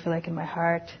 What does it feel like in my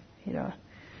heart? You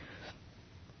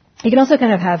can also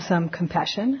kind of have some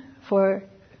compassion for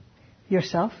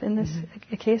yourself in this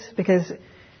case, because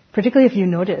particularly if you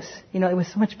notice, it was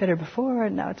so much better before,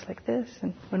 and now it's like this,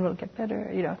 and when will it get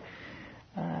better,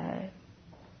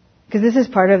 because this is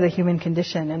part of the human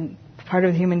condition, and part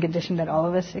of the human condition that all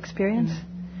of us experience.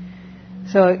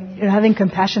 So, having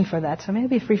compassion for that, so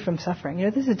maybe free from suffering.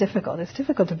 This is difficult. It's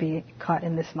difficult to be caught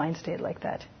in this mind state like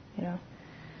that,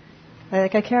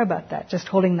 I care about that, just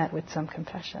holding that with some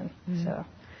compassion. So,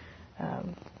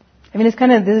 this is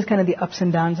kind of the ups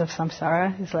and downs of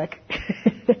samsara. It's like,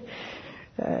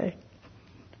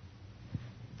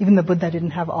 even the Buddha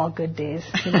didn't have all good days.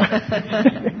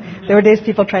 There were days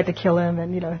people tried to kill him,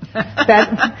 and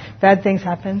bad things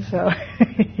happened. So,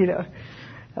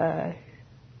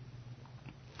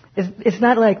 it's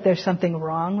not like there's something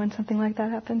wrong when something like that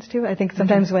happens too. I think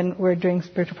sometimes when we're doing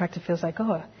spiritual practice, it feels like,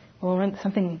 oh, well, when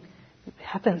something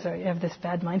happens or you have this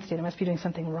bad mind state, I must be doing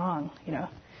something wrong.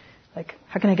 Like,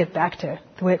 how can I get back to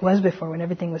the way it was before when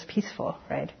everything was peaceful,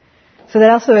 right? So that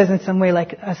also is in some way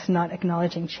like us not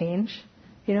acknowledging change,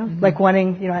 like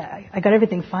wanting, I got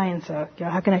everything fine, so,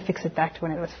 how can I fix it back to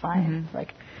when it was fine?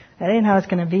 Like, that ain't how it's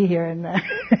going to be here in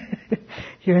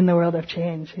you're in the world of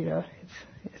change.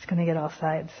 It's going to get all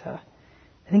sides. So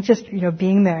I think just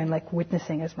being there and like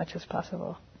witnessing as much as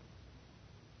possible.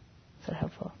 Is that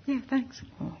helpful? Yeah, thanks.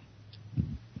 Oh.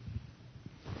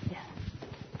 Yeah.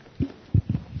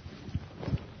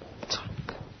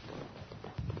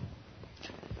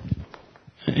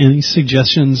 Any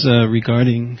suggestions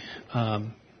regarding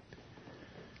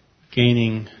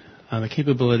gaining the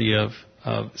capability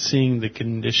of seeing the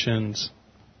conditions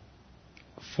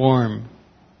form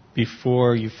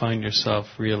before you find yourself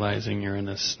realizing you're in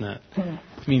a snit? I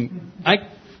mean, I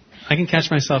can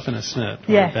catch myself in a snit.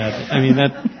 Yeah.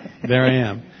 There I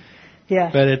am. Yeah.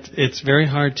 But it's very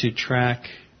hard to track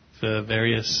the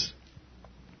various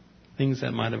things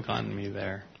that might have gotten me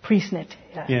there. Pre-snit.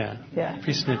 Yeah.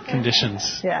 Pre-snit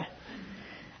conditions. Yeah.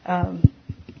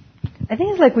 I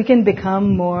think it's like we can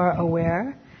become more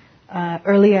aware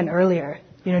earlier and earlier,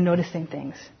 noticing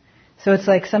things. So it's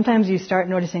like sometimes you start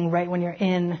noticing right when you're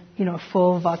in,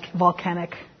 full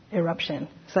volcanic eruption.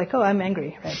 It's like, oh, I'm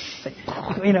angry, right?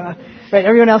 Right?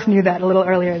 Everyone else knew that a little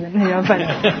earlier than,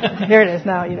 but here it is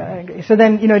now, angry. So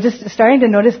then, just starting to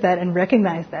notice that and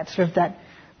recognize that, sort of that,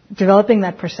 developing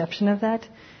that perception of that.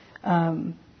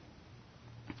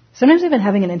 Sometimes even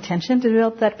having an intention to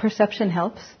develop that perception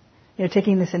helps.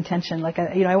 Taking this intention, like,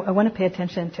 I want to pay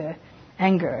attention to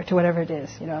anger, or to whatever it is,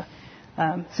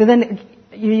 So then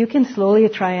you can slowly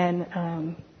try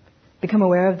and become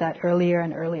aware of that earlier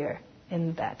and earlier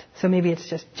in that. So maybe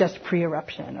it's just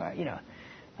pre-eruption or,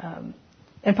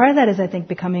 and part of that is, I think,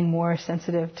 becoming more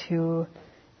sensitive to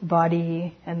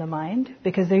body and the mind,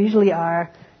 because there usually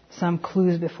are some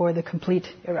clues before the complete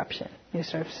eruption. You're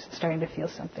sort of starting to feel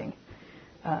something.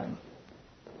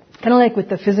 Kind of like with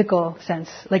the physical sense,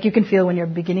 like you can feel when you're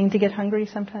beginning to get hungry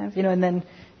sometimes, and then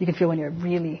you can feel when you're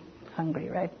really hungry,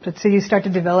 right? So you start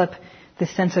to develop this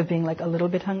sense of being like a little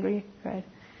bit hungry, right?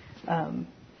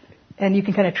 And you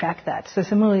can kind of track that. So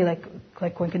similarly,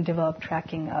 like one can develop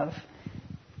tracking of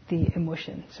the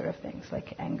emotion sort of things,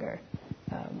 like anger.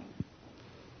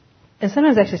 And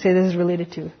sometimes I actually say this is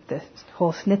related to this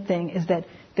whole snit thing, is that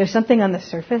there's something on the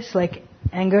surface, like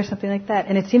anger, something like that,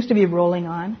 and it seems to be rolling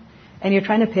on, and you're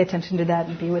trying to pay attention to that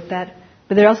and be with that,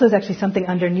 but there also is actually something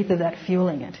underneath of that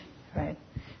fueling it, right?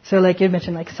 So like you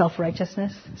mentioned, like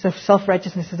self-righteousness. So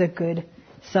self-righteousness is a good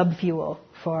sub-fuel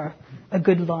for a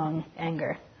good long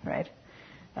anger, right?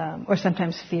 Or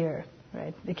sometimes fear,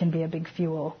 right? It can be a big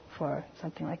fuel for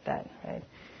something like that, right?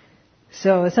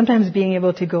 So sometimes being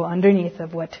able to go underneath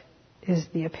of what is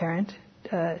the apparent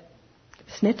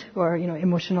snit or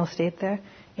emotional state there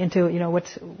into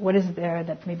what is there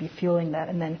that may be fueling that,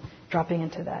 and then dropping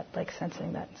into that, like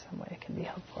sensing that in some way can be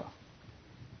helpful.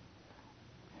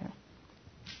 Yeah.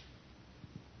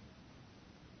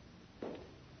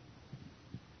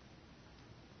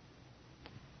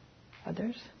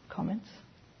 Others? Comments?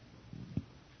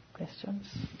 Questions?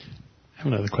 I have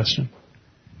another question.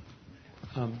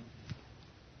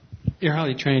 You're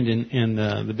highly trained in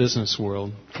the business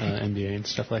world, MBA and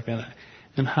stuff like that.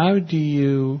 And how do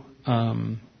you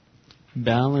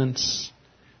balance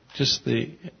just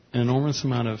the enormous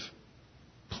amount of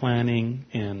planning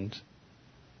and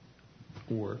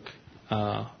work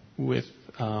with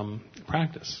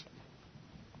practice?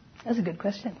 That's a good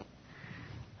question.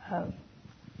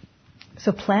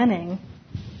 So planning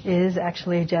is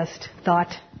actually just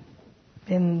thought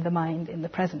in the mind, in the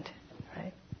present,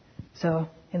 right? So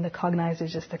in the cognized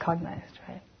is just the cognized,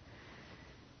 right?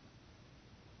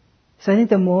 So I think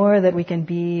the more that we can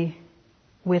be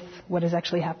with what is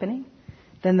actually happening,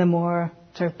 then the more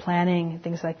sort of planning,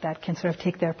 things like that, can sort of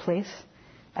take their place,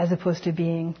 as opposed to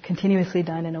being continuously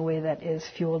done in a way that is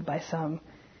fueled by some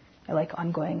like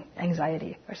ongoing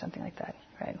anxiety or something like that,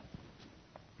 right?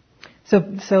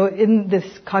 So in this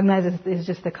cognized is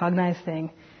just the cognized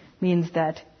thing, means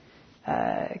that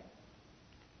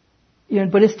in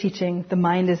Buddhist teaching, the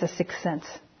mind is a sixth sense,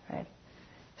 right?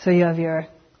 So you have your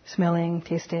smelling,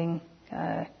 tasting,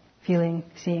 feeling,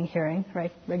 seeing, hearing,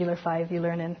 right? Regular 5 you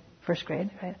learn in first grade,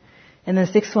 right? And the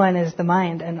sixth one is the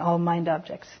mind and all mind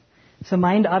objects. So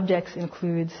mind objects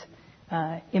includes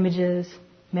images,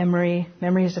 memory.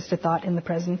 Memory is just a thought in the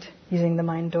present using the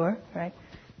mind door, right?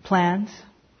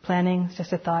 Planning is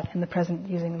just a thought in the present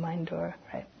using the mind door,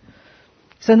 right?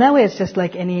 So in that way, it's just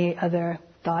like any other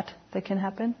thought that can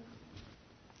happen.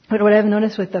 But what I've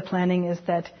noticed with the planning is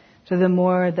that so the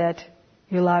more that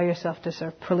you allow yourself to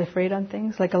sort of proliferate on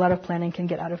things, like a lot of planning can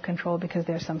get out of control because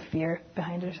there's some fear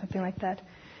behind it or something like that.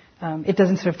 It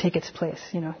doesn't sort of take its place,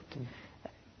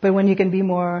 But when you can be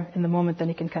more in the moment, then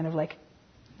you can kind of like,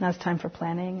 now it's time for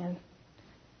planning and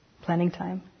planning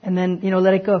time. And then,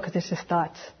 let it go because it's just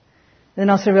thoughts. Then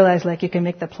also realize like you can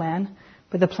make the plan,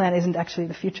 but the plan isn't actually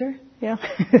the future. Yeah.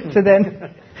 So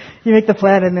then you make the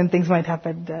plan and then things might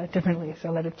happen differently.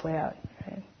 So let it play out.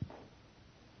 Right?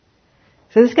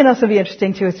 So this can also be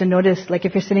interesting too, is to notice like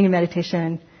if you're sitting in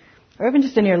meditation or even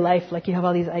just in your life, like you have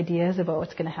all these ideas about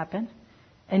what's going to happen.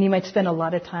 And you might spend a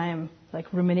lot of time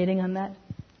like ruminating on that.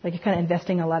 Like you're kind of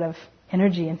investing a lot of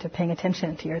energy into paying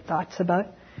attention to your thoughts about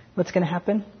what's going to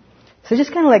happen. So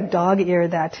just kind of like dog ear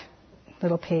that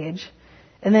little page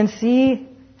and then see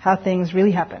how things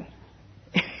really happen.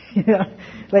 You know,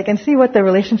 like, and see what the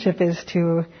relationship is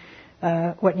to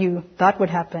what you thought would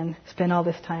happen, spend all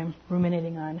this time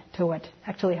ruminating on, to what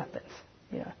actually happens.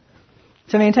 You know.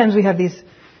 So many times we have these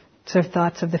sort of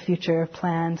thoughts of the future,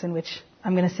 plans in which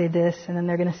I'm going to say this, and then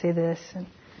they're going to say this, and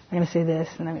I'm going to say this,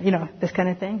 and you know, this kind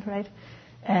of thing, right?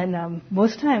 And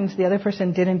most times the other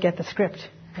person didn't get the script,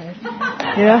 right?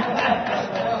 You know?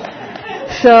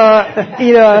 So,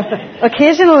 you know,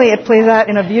 occasionally it plays out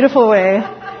in a beautiful way.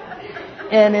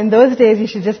 And in those days, you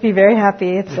should just be very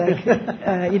happy. It's like,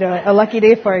 you know, a lucky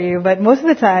day for you. But most of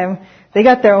the time, they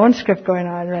got their own script going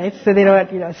on, right? So they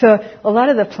don't, you know. So a lot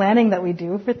of the planning that we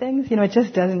do for things, you know, it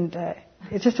just doesn't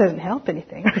help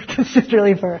anything. It's just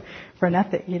really for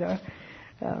nothing, you know.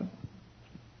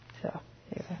 So,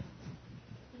 yeah.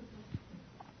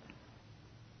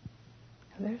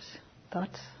 Others?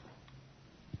 Thoughts?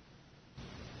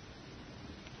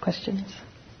 Questions?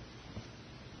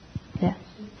 Yeah.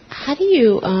 How do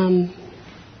you, I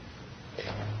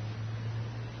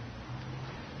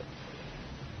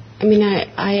mean,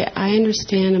 I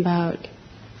understand about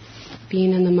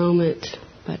being in the moment,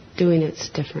 but doing it's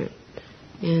different.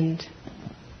 And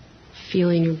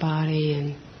feeling your body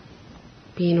and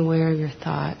being aware of your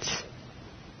thoughts.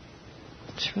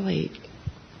 It's really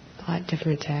a lot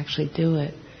different to actually do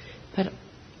it. But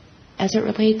as it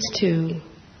relates to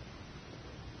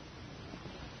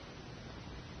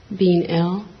being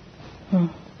ill,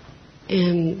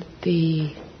 and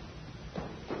the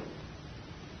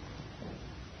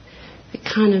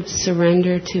kind of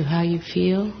surrender to how you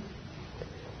feel,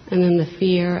 and then the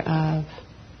fear of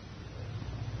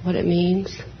what it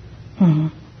means. Mm-hmm.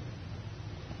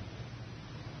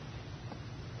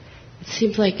 It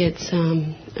seems like it's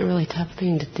a really tough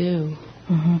thing to do.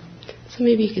 Mm-hmm. So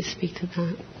maybe you could speak to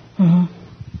that. Mm-hmm.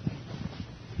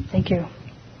 Thank you.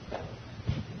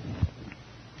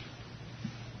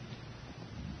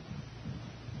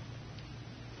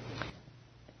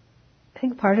 I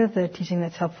think part of the teaching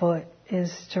that's helpful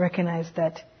is to recognize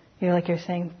that, you know, like you're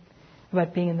saying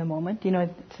about being in the moment, you know,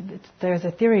 there's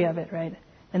a theory of it, right?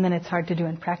 And then it's hard to do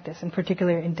in practice, in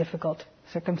particular in difficult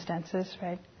circumstances,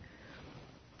 right?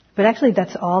 But actually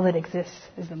that's all that exists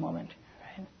is the moment,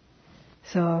 right?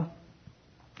 So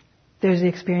there's the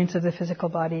experience of the physical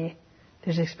body,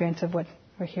 there's the experience of what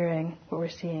we're hearing, what we're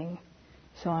seeing,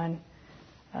 so on.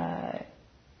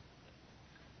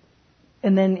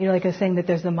 And then, you know, like I was saying, that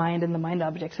there's the mind and the mind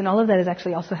objects. And all of that is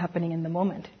actually also happening in the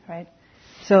moment, right?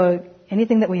 So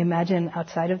anything that we imagine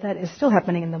outside of that is still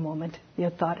happening in the moment, you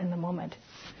know, thought in the moment.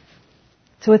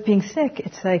 So with being sick,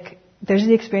 it's like there's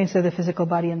the experience of the physical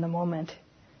body in the moment.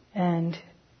 And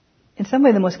in some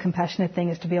way, the most compassionate thing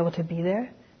is to be able to be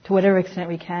there to whatever extent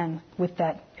we can with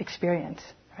that experience,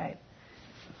 right?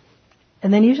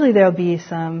 And then usually there'll be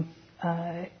some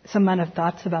amount of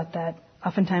thoughts about that,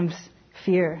 oftentimes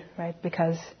fear, right?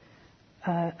 Because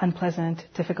unpleasant,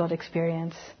 difficult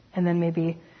experience, and then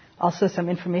maybe also some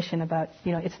information about,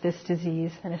 you know, it's this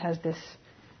disease and it has this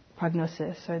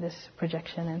prognosis or this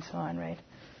projection and so on, right?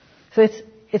 So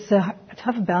it's a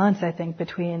tough balance, I think,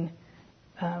 between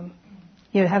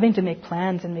you know, having to make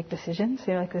plans and make decisions.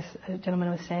 You know, like this gentleman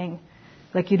was saying,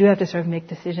 like you do have to sort of make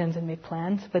decisions and make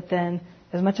plans, but then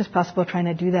as much as possible trying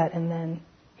to do that and then,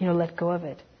 you know, let go of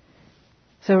it.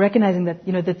 So recognizing that,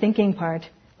 you know, the thinking part,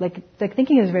 like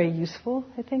thinking is very useful,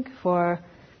 I think, for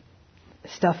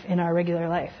stuff in our regular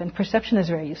life. And perception is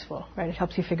very useful, right? It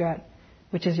helps you figure out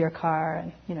which is your car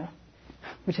and, you know,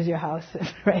 which is your house,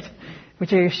 right?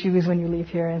 Which are your shoes when you leave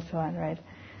here and so on, right?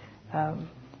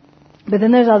 But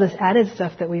then there's all this added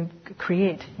stuff that we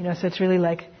create, you know, so it's really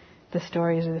like the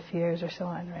stories or the fears or so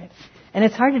on, right? And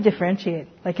it's hard to differentiate.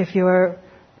 Like if you're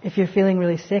feeling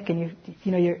really sick and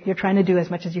you're trying to do as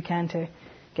much as you can to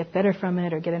get better from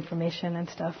it or get information and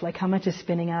stuff, like how much is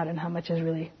spinning out and how much is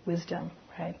really wisdom,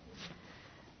 right?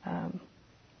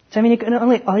 So I mean,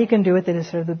 all you can do with it is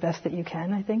sort of the best that you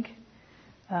can, I think.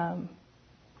 And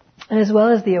as well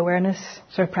as the awareness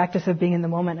sort of practice of being in the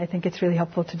moment, I think it's really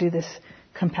helpful to do this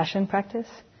compassion practice,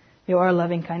 you know, or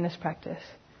loving kindness practice.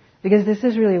 Because this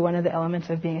is really one of the elements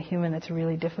of being a human that's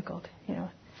really difficult, you know.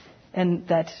 And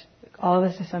that all of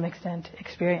us to some extent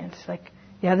experience. Like,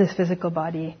 you have this physical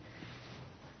body,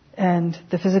 and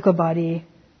the physical body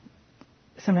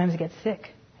sometimes gets sick,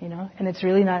 and it's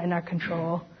really not in our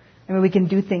control. I mean, we can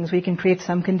do things, we can create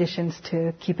some conditions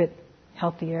to keep it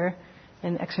healthier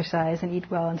and exercise and eat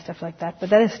well and stuff like that, but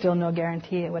that is still no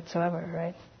guarantee whatsoever,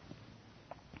 right?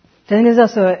 So I think there's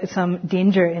also some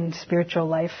danger in spiritual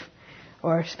life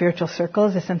or spiritual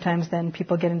circles, is sometimes then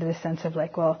people get into this sense of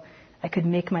like, well, I could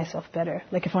make myself better.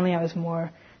 Like, if only I was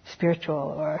more spiritual,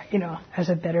 or, as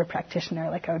a better practitioner,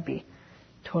 like I would be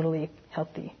totally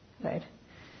healthy, right?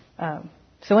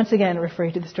 So once again,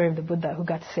 referring to the story of the Buddha who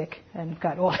got sick and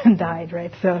got old and died,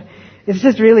 right? So it's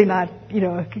just really not,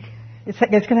 it's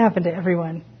going to happen to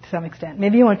everyone to some extent.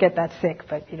 Maybe you won't get that sick,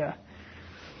 but,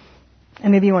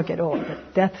 and maybe you won't get old,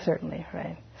 but death certainly,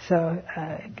 right? So,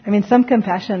 some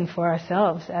compassion for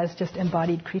ourselves as just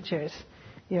embodied creatures,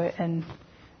 and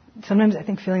sometimes I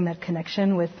think feeling that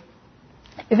connection with,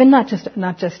 even not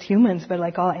just humans, but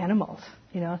like all animals,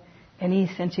 any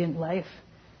sentient life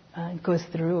goes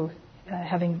through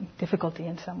having difficulty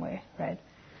in some way, right?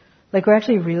 Like, we're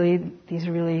actually these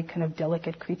really kind of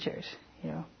delicate creatures,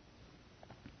 And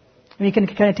you can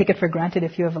kind of take it for granted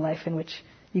if you have a life in which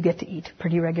you get to eat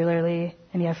pretty regularly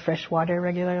and you have fresh water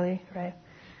regularly, right?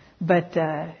 But,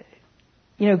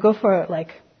 go for like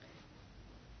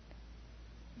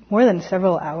more than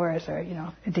several hours or,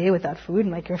 a day without food,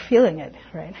 and like you're feeling it,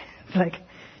 right? Like,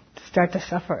 start to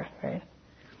suffer, right?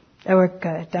 I work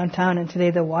downtown, and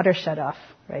today the water shut off,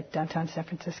 right, downtown San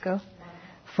Francisco,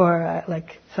 for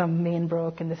like some main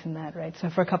broke and this and that, right?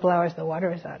 So for a couple hours the water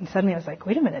was out, and suddenly I was like,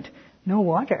 wait a minute, no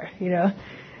water, and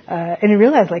I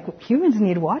realized like humans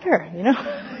need water,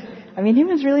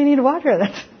 humans really need water.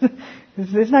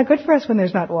 It's not good for us when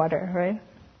there's not water, right?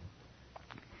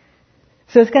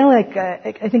 So it's kind of like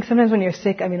I think sometimes when you're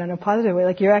sick, on a positive way,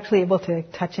 like you're actually able to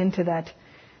touch into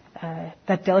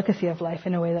that delicacy of life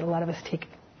in a way that a lot of us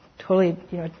totally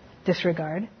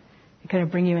disregard. It kind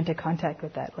of bring you into contact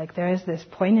with that. Like, there is this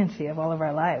poignancy of all of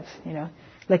our lives,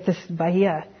 like this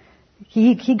Bahia.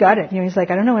 He got it. He's like,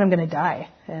 I don't know when I'm going to die,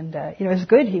 and it was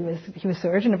good. He was so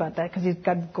urgent about that because he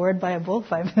got gored by a bull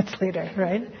 5 minutes later,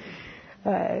 right?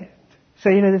 So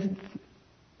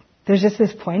there's just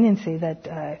this poignancy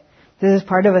that this is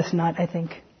part of us not, I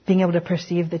think, being able to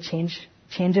perceive the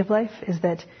change of life, is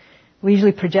that we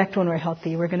usually project when we're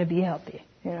healthy, we're going to be healthy,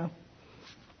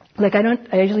 Like,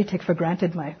 I usually take for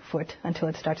granted my foot until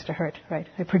it starts to hurt, right?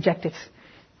 I project its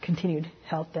continued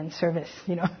health and service,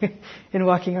 in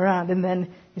walking around, and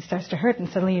then it starts to hurt, and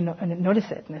suddenly you notice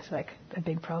it, and it's like a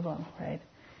big problem, right?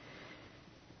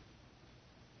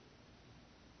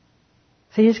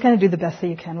 So you just kind of do the best that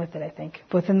you can with it, I think,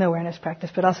 both in the awareness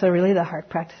practice, but also really the heart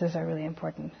practices are really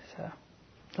important. So,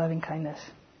 loving kindness.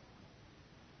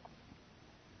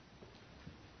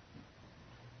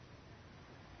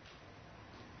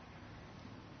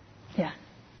 Yeah.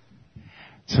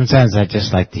 Sometimes I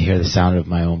just like to hear the sound of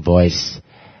my own voice,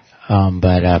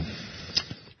 but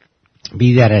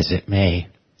be that as it may,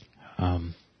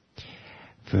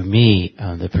 for me,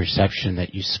 the perception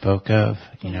that you spoke of,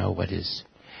 what is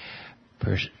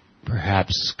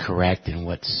perhaps correct and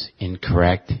what's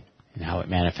incorrect, and how it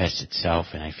manifests itself,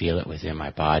 and I feel it within my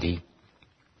body.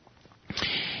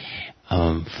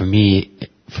 For me,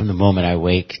 from the moment I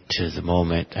wake to the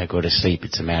moment I go to sleep,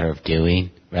 it's a matter of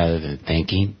doing rather than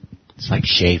thinking. It's like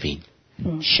shaving,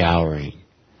 showering,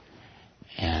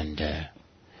 and,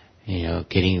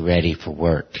 getting ready for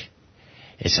work.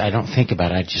 I don't think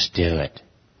about it, I just do it.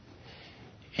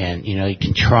 And, you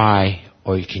can try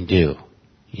or you can do.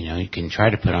 You can try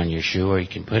to put on your shoe or you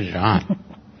can put it on.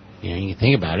 You can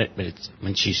think about it, but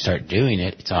once you start doing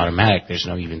it, it's automatic. There's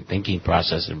no even thinking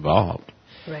process involved.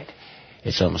 Right.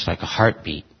 It's almost like a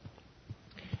heartbeat.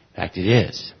 In fact, it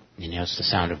is. It's the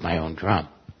sound of my own drum.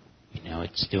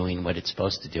 It's doing what it's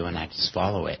supposed to do, and I just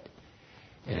follow it.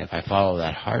 And if I follow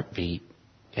that heartbeat,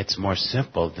 it's more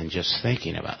simple than just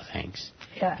thinking about things.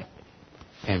 Yeah.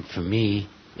 And for me,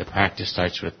 the practice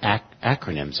starts with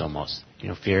acronyms almost.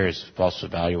 Fear is false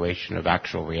evaluation of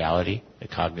actual reality, the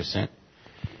cognizant.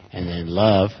 And then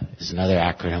love is another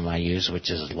acronym I use, which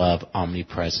is love,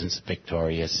 omnipresence,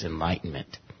 victorious,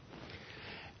 enlightenment.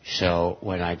 So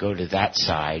when I go to that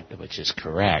side, which is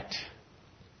correct,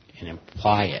 and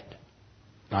apply it,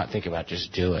 not think about,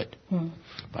 just do it,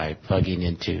 by plugging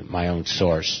into my own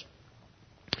source,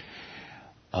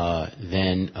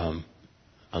 then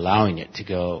allowing it to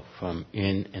go from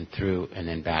in and through and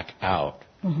then back out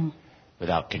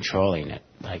without controlling it.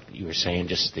 Like you were saying,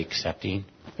 just the accepting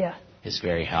is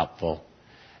very helpful,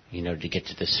 to get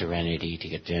to the serenity, to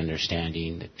get to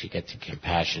understanding, to get to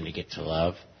compassion, to get to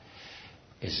love.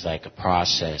 is like a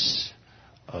process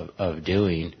of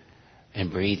doing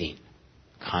and breathing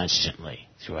constantly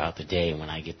throughout the day. When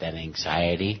I get that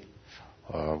anxiety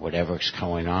or whatever's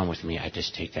going on with me, I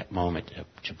just take that moment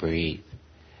to breathe.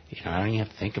 I don't even have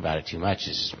to think about it too much.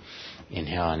 Just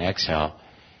inhale and exhale.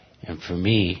 And for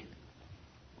me,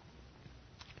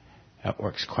 that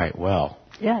works quite well.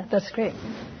 Yeah, that's great.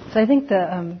 So I think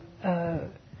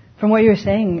from what you were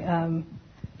saying,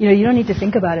 you don't need to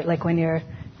think about it like when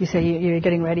you say you're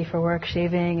getting ready for work,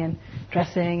 shaving and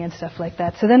dressing and stuff like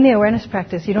that. So then the awareness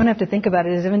practice, you don't have to think about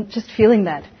it. It's even just feeling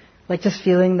that, like just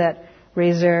feeling that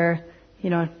razor.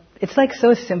 It's like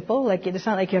so simple. Like it's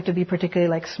not like you have to be particularly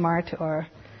like smart or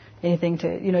anything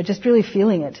to, just really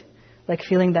feeling it, like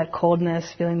feeling that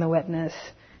coldness, feeling the wetness.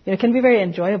 It can be very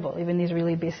enjoyable, even these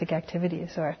really basic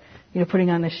activities, or putting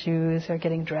on the shoes or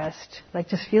getting dressed, like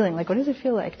just feeling like what does it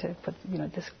feel like to put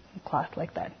this cloth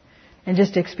like that, and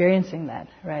just experiencing that,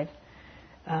 right?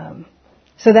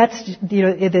 So that's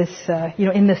this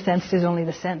in the sensed is only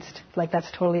the sensed, like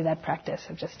that's totally that practice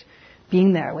of just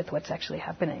being there with what's actually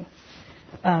happening.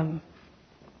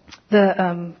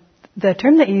 The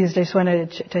term that you used, I just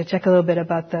wanted to check a little bit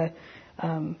about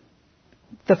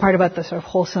the part about the sort of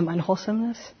wholesome,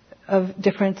 unwholesomeness of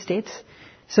different states.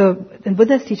 So in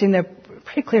Buddha's teaching, they're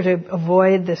pretty clear to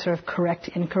avoid the sort of correct,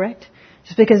 incorrect,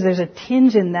 just because there's a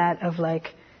tinge in that of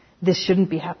like, this shouldn't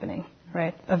be happening,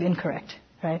 right, of incorrect,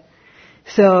 right?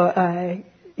 So,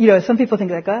 some people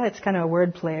think like, it's kind of a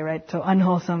word play, right? So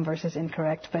unwholesome versus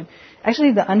incorrect. But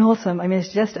actually the unwholesome,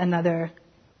 it's just another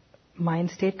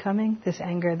mind state coming, this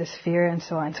anger, this fear, and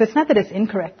so on. So it's not that it's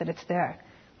incorrect that it's there.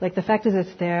 Like the fact is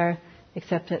it's there,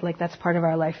 accept it, like that's part of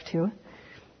our life too.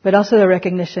 But also the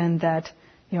recognition that,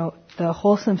 the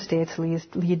wholesome states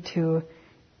lead to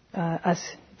us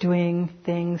doing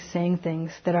things, saying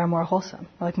things that are more wholesome,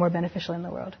 like more beneficial in the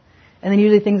world. And then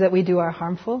usually things that we do are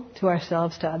harmful to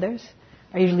ourselves, to others,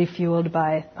 are usually fueled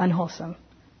by unwholesome,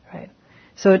 right?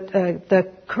 So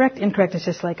the correct, incorrect is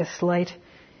just like a slight,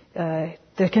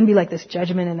 there can be like this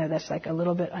judgment in there that's like a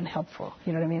little bit unhelpful,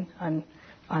 you know what I mean,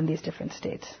 on these different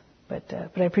states. But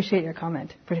I appreciate your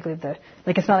comment, particularly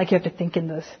it's not like you have to think in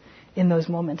those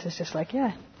moments. It's just like,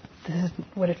 yeah, this is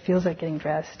what it feels like getting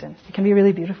dressed, and it can be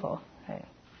really beautiful, right?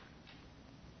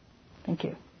 Thank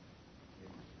you.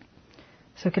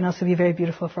 So it can also be very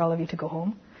beautiful for all of you to go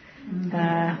home.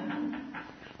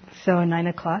 So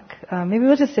 9:00. Maybe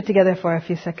we'll just sit together for a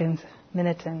few seconds,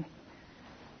 minutes, and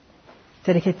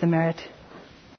dedicate the merit.